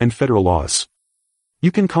state and federal laws.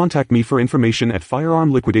 You can contact me for information at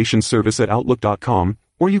firearmliquidationservice@outlook.com,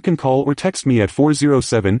 or you can call or text me at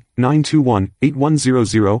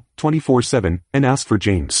 407-921-8100, 24/7, and ask for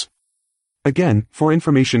James. Again, for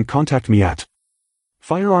information contact me at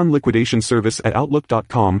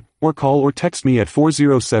firearmliquidationservice@outlook.com, or call or text me at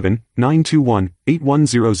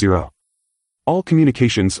 407-921-8100. All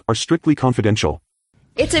communications are strictly confidential.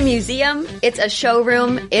 It's a museum, it's a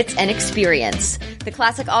showroom, it's an experience. The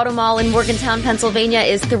Classic Auto Mall in Morgantown, Pennsylvania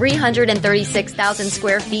is 336,000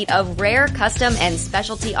 square feet of rare, custom, and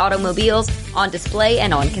specialty automobiles on display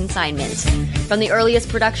and on consignment. From the earliest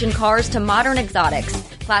production cars to modern exotics,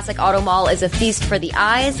 Classic Auto Mall is a feast for the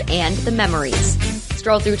eyes and the memories.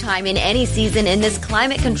 Stroll through time in any season in this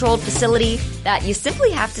climate-controlled facility that you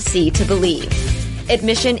simply have to see to believe.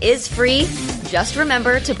 Admission is free. Just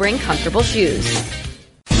remember to bring comfortable shoes.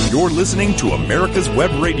 You're listening to America's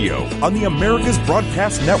Web Radio on the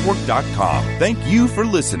AmericasBroadcastNetwork.com. Thank you for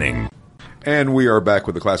listening. And we are back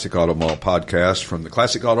with the Classic Auto Mall podcast from the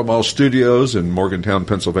Classic Auto Mall studios in Morgantown,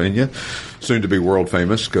 Pennsylvania. Soon to be world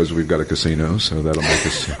famous because we've got a casino, so that'll make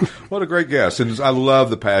us. What a great guest. And I love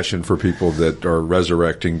the passion for people that are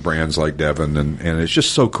resurrecting brands like Devin, and it's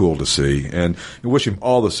just so cool to see. And I wish him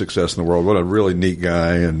all the success in the world. What a really neat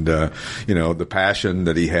guy, and the passion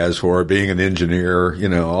that he has for being an engineer,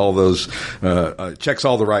 all those checks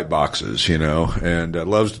all the right boxes, and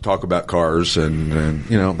loves to talk about cars, and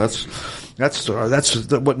that's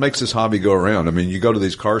what makes this hobby go around. I mean, you go to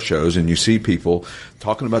these car shows and you see people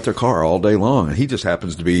talking about their car all day long, and he just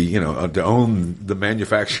happens to be, to own the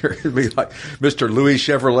manufacturer, be like Mr. Louis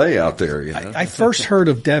Chevrolet out there. I first heard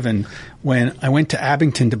of Devin when I went to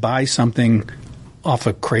Abington to buy something off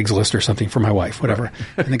of Craigslist or something for my wife, whatever. Right.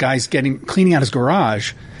 And the guy's cleaning out his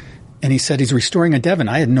garage, and he said he's restoring a Devin.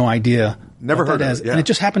 I had no idea. Never heard of it. Yeah. And it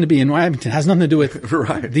just happened to be in Abington. It has nothing to do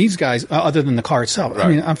with these guys other than the car itself. Right. I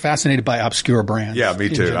mean, I'm fascinated by obscure brands. Yeah, me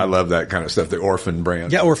too. I love that kind of stuff, the orphan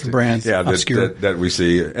brands. Yeah, orphan brands. Yeah, obscure. That we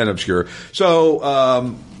see, and obscure.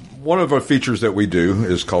 So, one of our features that we do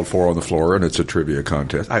is called Four on the Floor, and it's a trivia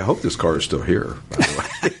contest. I hope this car is still here, by the way,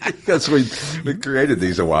 because we created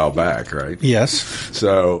these a while back, right? Yes.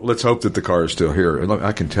 So let's hope that the car is still here. And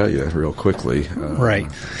I can tell you real quickly, right,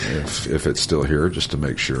 if it's still here, just to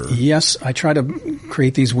make sure. Yes, I try to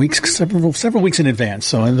create these weeks several weeks in advance.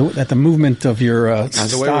 So at the movement of your stock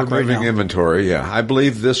the way we're moving inventory, yeah, I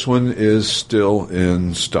believe this one is still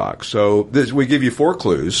in stock. So we give you 4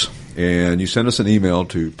 clues. And you send us an email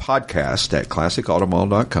to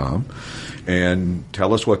podcast@classicautomall.com and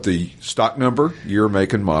tell us what the stock number, year,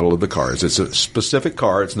 make, and model of the car is. It's a specific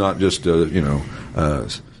car. It's not just a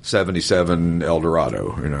 77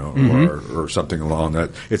 Eldorado, or something along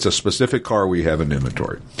that. It's a specific car we have in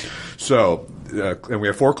inventory. So, and we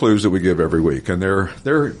have 4 clues that we give every week, and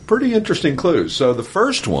they're pretty interesting clues. So the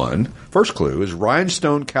first clue is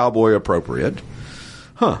rhinestone cowboy appropriate.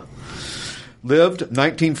 Lived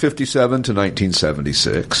 1957 to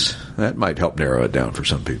 1976. That might help narrow it down for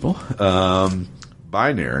some people.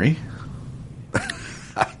 Binary.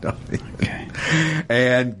 I don't even. Okay.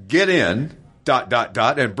 And get in, ...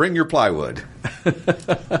 and bring your plywood.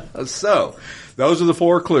 So, those are the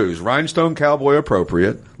 4 clues. Rhinestone cowboy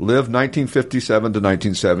appropriate. Lived 1957 to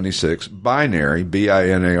 1976. Binary,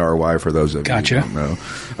 B-I-N-A-R-Y for those of you who don't know.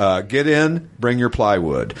 Get in, bring your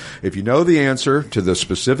plywood. If you know the answer to the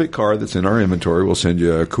specific car that's in our inventory, we'll send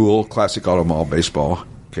you a cool Classic Auto Mall baseball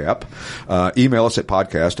cap. Email us at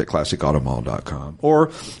podcast@classicautomall.com.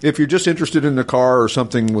 Or if you're just interested in the car or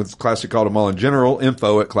something with Classic Auto Mall in general,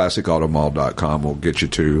 info@classicautomall.com will get you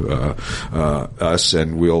to us,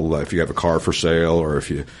 and we'll, if you have a car for sale or if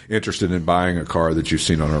you're interested in buying a car that you've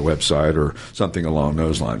seen on our website or something along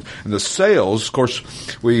those lines. And the sales, of course,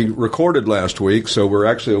 we recorded last week, so we're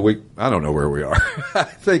actually a week, I don't know where we are. I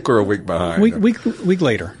think we're a week behind. Week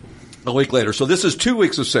later. A week later. So this is 2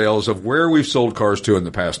 weeks of sales of where we've sold cars to in the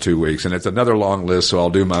past 2 weeks. And it's another long list, so I'll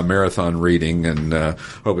do my marathon reading and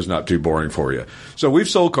hope it's not too boring for you. So we've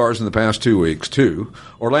sold cars in the past 2 weeks to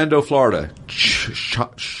Orlando, Florida,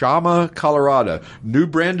 Shama, Colorado, New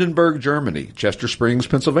Brandenburg, Germany, Chester Springs,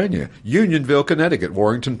 Pennsylvania, Unionville, Connecticut,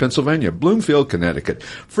 Warrington, Pennsylvania, Bloomfield, Connecticut,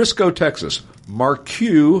 Frisco, Texas,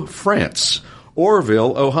 Marqueux, France,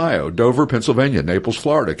 Orrville, Ohio, Dover, Pennsylvania, Naples,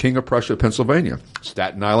 Florida, King of Prussia, Pennsylvania,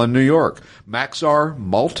 Staten Island, New York, Maxar,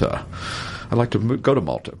 Malta. I'd like to go to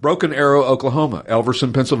Malta. Broken Arrow, Oklahoma,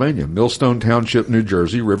 Elverson, Pennsylvania, Millstone Township, New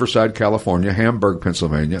Jersey, Riverside, California, Hamburg,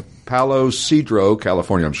 Pennsylvania, Palo Cedro,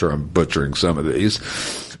 California. I'm sure I'm butchering some of these.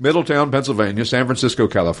 Middletown, Pennsylvania, San Francisco,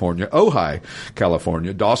 California, Ojai,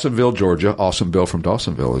 California, Dawsonville, Georgia. Awesome Bill from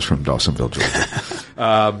Dawsonville is from Dawsonville, Georgia.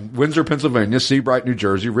 Windsor, Pennsylvania, Seabright, New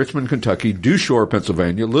Jersey, Richmond, Kentucky, Dewshore,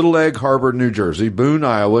 Pennsylvania, Little Egg Harbor, New Jersey, Boone,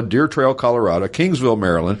 Iowa, Deer Trail, Colorado, Kingsville,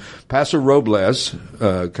 Maryland, Paso Robles,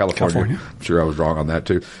 California. I'm sure I was wrong on that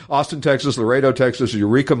too. Austin, Texas, Laredo, Texas,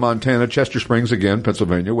 Eureka, Montana, Chester Springs again,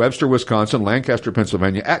 Pennsylvania, Webster, Wisconsin, Lancaster,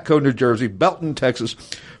 Pennsylvania, Atco, New Jersey, Belton, Texas,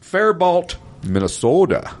 Faribault,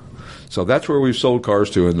 Minnesota. So that's where we've sold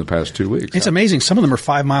cars to in the past 2 weeks. It's amazing. Some of them are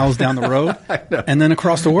 5 miles down the road and then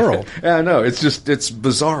across the world. Yeah, I know. It's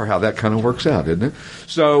bizarre how that kind of works out, isn't it?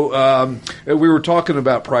 So we were talking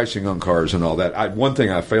about pricing on cars and all that. One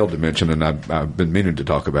thing I failed to mention, and I've been meaning to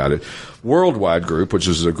talk about it, Worldwide Group, which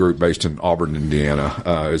is a group based in Auburn,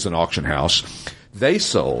 Indiana, is an auction house. They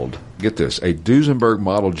sold, get this, a Duesenberg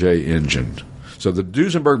Model J engine. So the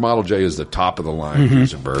Duesenberg Model J is the top of the line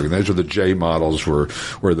Duesenberg, and those are the J models were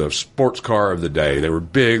the sports car of the day. They were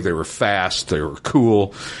big, they were fast, they were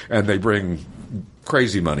cool, and they bring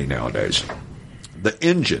crazy money nowadays. The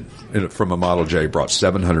engine from a Model J brought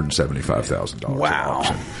 $775,000 Wow. at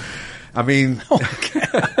auction. I mean,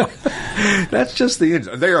 that's just the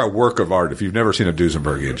engine. They are a work of art. If you've never seen a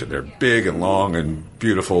Duesenberg engine, they're big and long and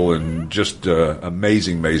beautiful and just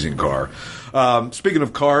amazing, amazing car. Speaking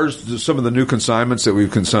of cars, some of the new consignments that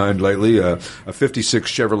we've consigned lately, a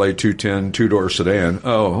 56 Chevrolet 210 two-door sedan.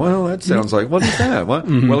 Oh, well, that sounds like, what is that? What?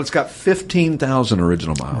 Mm-hmm. Well, it's got 15,000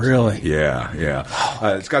 original miles. Really? Yeah,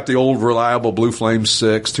 yeah. It's got the old reliable Blue Flame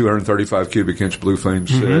 6, 235 cubic inch Blue Flame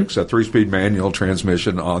 6, a 3-speed manual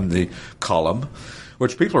transmission on the column,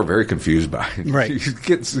 which people are very confused by. Right. You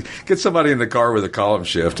get somebody in the car with a column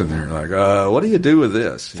shift, and they're like, what do you do with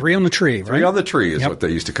this? 3 on the tree, right? 3 on the tree is what they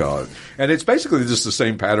used to call it. And it's basically just the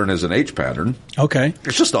same pattern as an H pattern. Okay.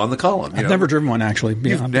 It's just on the column. I've never driven one, actually.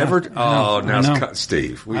 You've never? Now,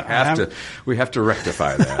 Steve, we have to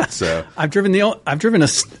rectify that. So I've driven a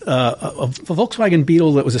Volkswagen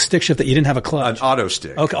Beetle that was a stick shift that you didn't have a clutch. An auto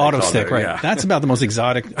stick. Okay, auto stick, right. Yeah. That's about the most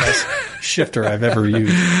exotic shifter I've ever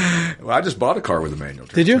used. Well, I just bought a car with a manual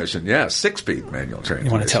transmission. Did you? Yeah, 6-speed manual transmission.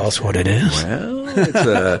 You want to tell us what it is?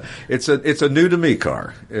 Well, it's a new to me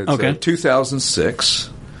car. It's a 2006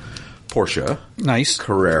 Porsche. Nice.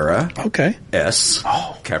 Carrera. Okay. S.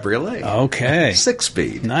 Cabriolet. Okay.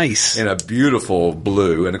 6-speed. Nice. In a beautiful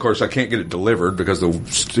blue. And of course, I can't get it delivered because of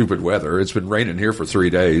the stupid weather. It's been raining here for 3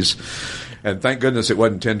 days. And thank goodness it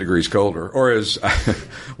wasn't 10 degrees colder. Or as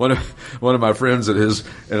one of my friends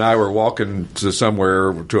and I were walking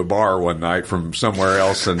to a bar one night from somewhere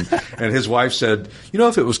else, and his wife said,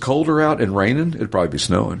 if it was colder out and raining, it'd probably be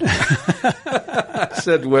snowing. I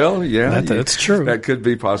said, well, yeah. That's true. That could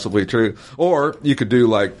be possibly true. Or you could do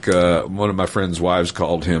like one of my friend's wives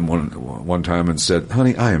called him one time and said,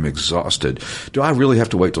 honey, I am exhausted. Do I really have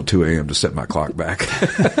to wait till 2 a.m. to set my clock back?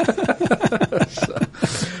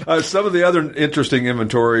 Some of the other interesting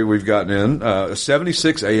inventory we've gotten in, a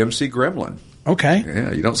 76 AMC Gremlin. Okay.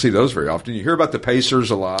 Yeah, you don't see those very often. You hear about the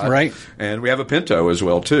Pacers a lot. Right. And we have a Pinto as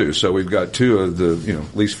well, too. So we've got 2 of the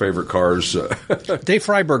least favorite cars. Dave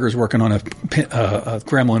Freiberger's working on a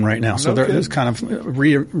Gremlin right now. So it's kind of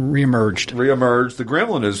reemerged. Reemerged. The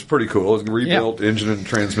Gremlin is pretty cool. It's a rebuilt engine and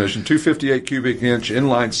transmission, 258 cubic inch,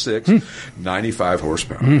 inline 6, 95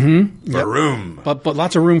 horsepower. Mm-hmm. Room. But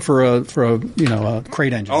lots of room for a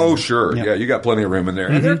crate engine. Oh, sure. Yeah, you got plenty of room in there.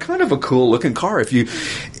 Mm-hmm. And they're kind of a cool looking car. If you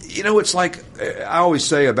it's like I always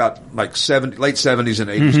say about like late 70s and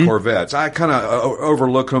 80s Corvettes. I kind of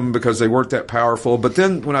overlook them because they weren't that powerful. But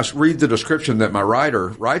then when I read the description that my writer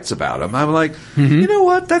writes about them, I'm like, you know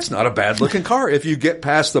what? That's not a bad looking car. If you get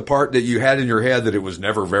past the part that you had in your head that it was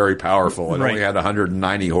never very powerful and only had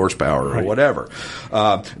 190 horsepower or whatever.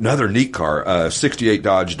 Another neat car, 68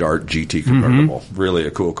 Dodge Dart GT convertible. Really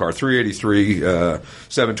a cool car. 383,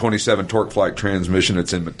 727 torque flight transmission.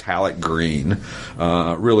 It's in metallic green.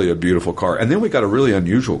 Really a beautiful car. And then we got a really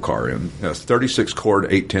unusual car in, a 36 Cord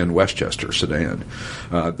 810 Westchester sedan.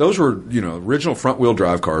 Those were, original front wheel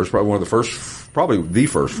drive cars, probably the first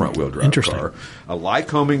front wheel drive car. A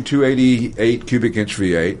Lycoming 288 cubic inch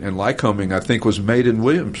V8, and Lycoming I think was made in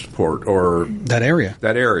Williamsport or that area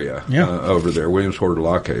over there, Williamsport or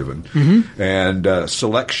Lock Haven. Mm-hmm. And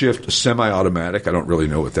Select Shift semi-automatic. I don't really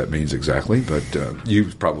know what that means exactly, but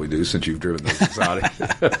you probably do since you've driven those exotic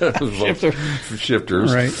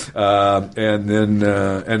shifters. Right. And then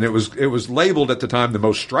and it was labeled at the time the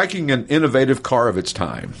most striking and innovative car of its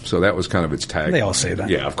time. So that was kind of its tag. They all say that.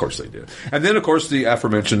 Yeah, of course they did. And then of course the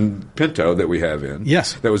aforementioned Pinto that we have in.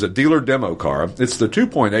 Yes. That was a dealer demo car. It's the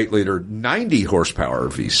 2.8 liter 90 horsepower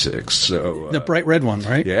V6. So the bright red one,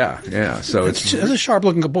 right? Yeah. So it's Do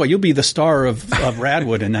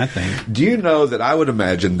you know that I would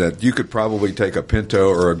imagine that you could probably take a Pinto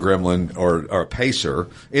or a Gremlin or a Pacer,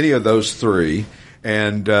 any of those 3,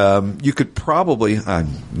 and you could probably – I'm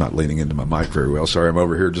not leaning into my mic very well. Sorry, I'm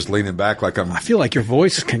over here just leaning back like I'm – I feel like your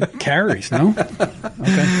voice carries, no?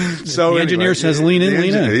 Okay. So the engineer says lean in,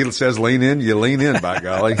 lean in. He says lean in, you lean in, by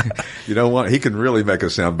golly. You don't want – he can really make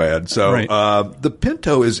us sound bad. So the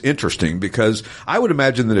Pinto is interesting because I would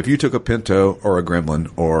imagine that if you took a Pinto or a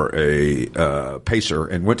Gremlin or a Pacer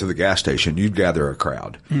and went to the gas station, you'd gather a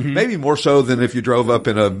crowd. Mm-hmm. Maybe more so than if you drove up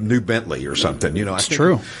in a new Bentley or something. It's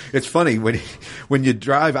true. It's funny when you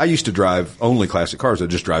drive, I used to drive only classic cars. I'd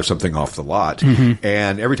just drive something off the lot. Mm-hmm.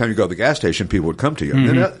 And every time you go to the gas station, people would come to you.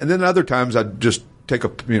 Mm-hmm. And then other times I'd just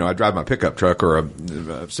I drive my pickup truck or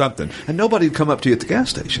something, and nobody would come up to you at the gas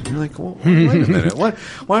station. You're like, well, wait a minute. Why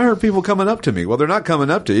aren't people coming up to me? Well, they're not coming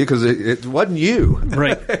up to you because it wasn't you.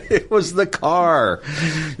 Right. It was the car.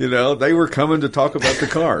 They were coming to talk about the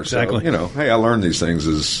car. Exactly. So, hey, I learn these things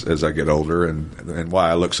as I get older and why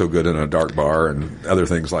I look so good in a dark bar and other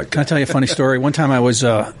things like that. Can I tell you a funny story? One time I was,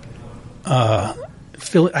 I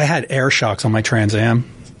had air shocks on my Trans Am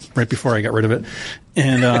right before I got rid of it.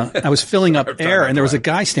 And I was filling up air, and there was a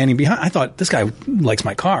guy standing behind. I thought, this guy likes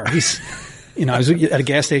my car. He's, I was at a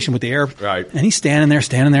gas station with the air, right, and he's standing there,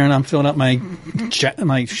 and I'm filling up my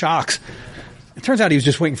shocks. It turns out he was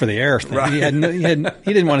just waiting for the air thing. Right. He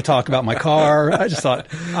didn't want to talk about my car. I thought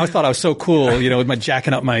I was so cool, with my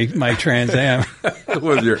jacking up my Trans Am.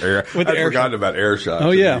 With your air. I'd forgotten about air shocks.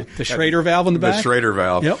 Oh, yeah. The Schrader valve in the back. The Schrader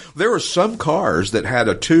valve. Yep. There were some cars that had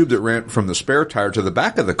a tube that ran from the spare tire to the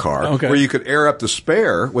back of the car where you could air up the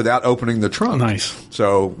spare without opening the trunk. Nice.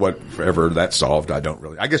 So whatever that solved, I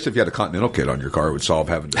guess if you had a Continental kit on your car, it would solve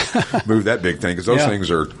having to move that big thing because those things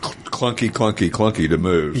are clunky to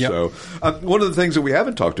move. Yep. So one of the things that we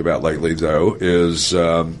haven't talked about lately, though, is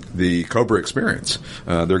the Cobra Experience.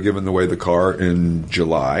 They're giving away the car in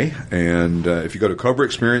July, and if you go to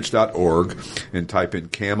CobraExperience.org and type in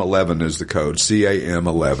CAM11 as the code,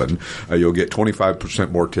 CAM11, you'll get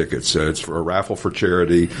 25% more tickets. It's for a raffle for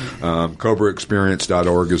charity.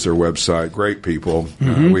 CobraExperience.org is their website. Great people.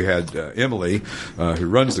 We had Emily, who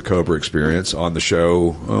runs the Cobra Experience, on the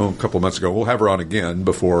show a couple of months ago. We'll have her on again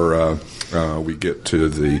before we get to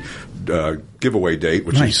the giveaway date,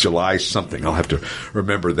 which is July something. I'll have to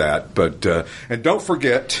remember that. But and don't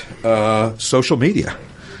forget social media.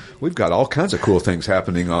 We've got all kinds of cool things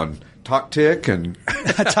happening on TalkTick and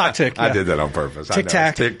TalkTick. I did that on purpose.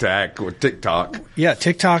 TikTok. Yeah,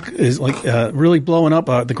 TikTok is really blowing up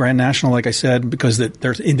the Grand National, like I said, because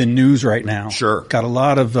they're in the news right now. Sure, got a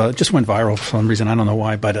lot of just went viral for some reason. I don't know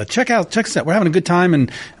why, but check us out. We're having a good time,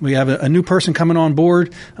 and we have a new person coming on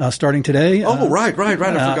board starting today. Oh, right. I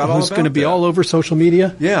forgot all about that. Who's going to be all over social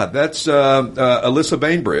media? Yeah, that's Alyssa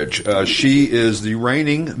Bainbridge. She is the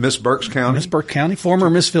reigning Miss Berks County, former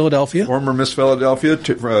Miss Philadelphia,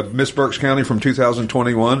 Miss Berks County from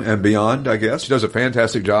 2021 and beyond, I guess. She does a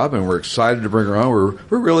fantastic job, and we're excited to bring her on. We're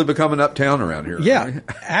really becoming uptown around here. Yeah. Right?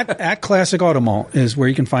 at Classic Auto Mall is where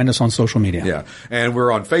you can find us on social media. Yeah. And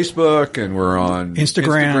we're on Facebook, and we're on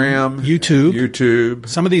Instagram, YouTube.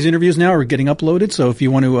 Some of these interviews now are getting uploaded, so if you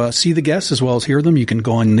want to see the guests as well as hear them, you can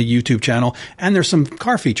go on the YouTube channel. And there's some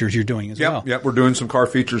car features you're doing as well. Yep, we're doing some car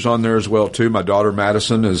features on there as well, too. My daughter,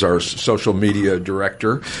 Madison, is our social media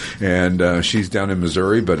director, and she's down in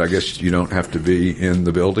Missouri, but I guess you don't have to be in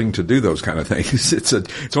the building to do those kind of things. It's one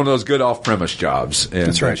of those good off-premise jobs. And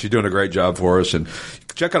that's right. She's doing a great job for us. And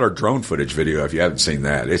check out our drone footage video if you haven't seen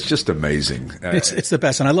that. It's just amazing. It's the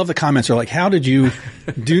best. And I love the comments. They're like, how did you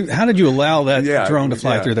allow that drone to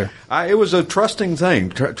fly through there? It was a trusting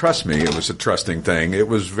thing. Trust me, it was a trusting thing. It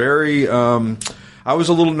was very, I was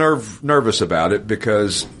a little nervous about it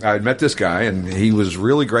because I had met this guy and he was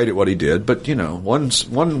really great at what he did, but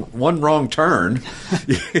one wrong turn.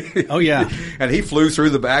 Oh yeah. And he flew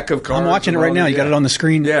through the back of cars. I'm watching it right now. You got it on the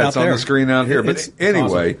screen. Yeah, it's on the screen out here. But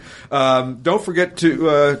anyway, awesome. Don't forget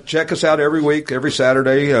to check us out every week, every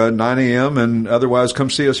Saturday, 9 a.m. and otherwise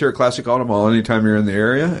come see us here at Classic Auto Mall anytime you're in the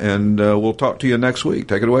area, and we'll talk to you next week.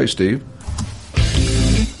 Take it away, Steve.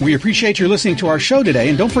 We appreciate your listening to our show today,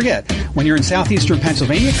 and don't forget, when you're in southeastern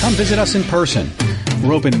Pennsylvania, come visit us in person.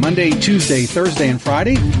 We're open Monday, Tuesday, Thursday, and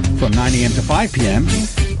Friday from 9 a.m. to 5 p.m.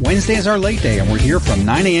 Wednesday is our late day, and we're here from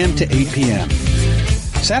 9 a.m. to 8 p.m.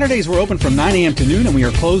 Saturdays, we're open from 9 a.m. to noon, and we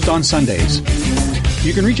are closed on Sundays.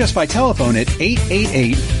 You can reach us by telephone at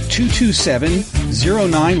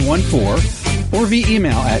 888-227-0914 or via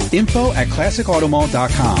email at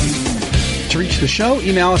info@classicautomall.com. To reach the show,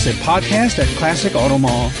 email us at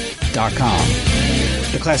podcast@classicautomall.com.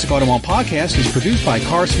 The Classic Auto Mall podcast is produced by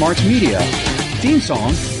Car Smarts Media. Theme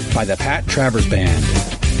song by the Pat Travers Band.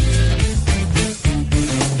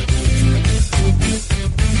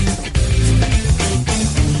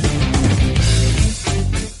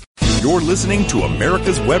 You're listening to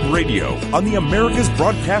America's Web Radio on the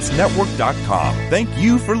AmericasBroadcastNetwork.com. Thank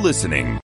you for listening.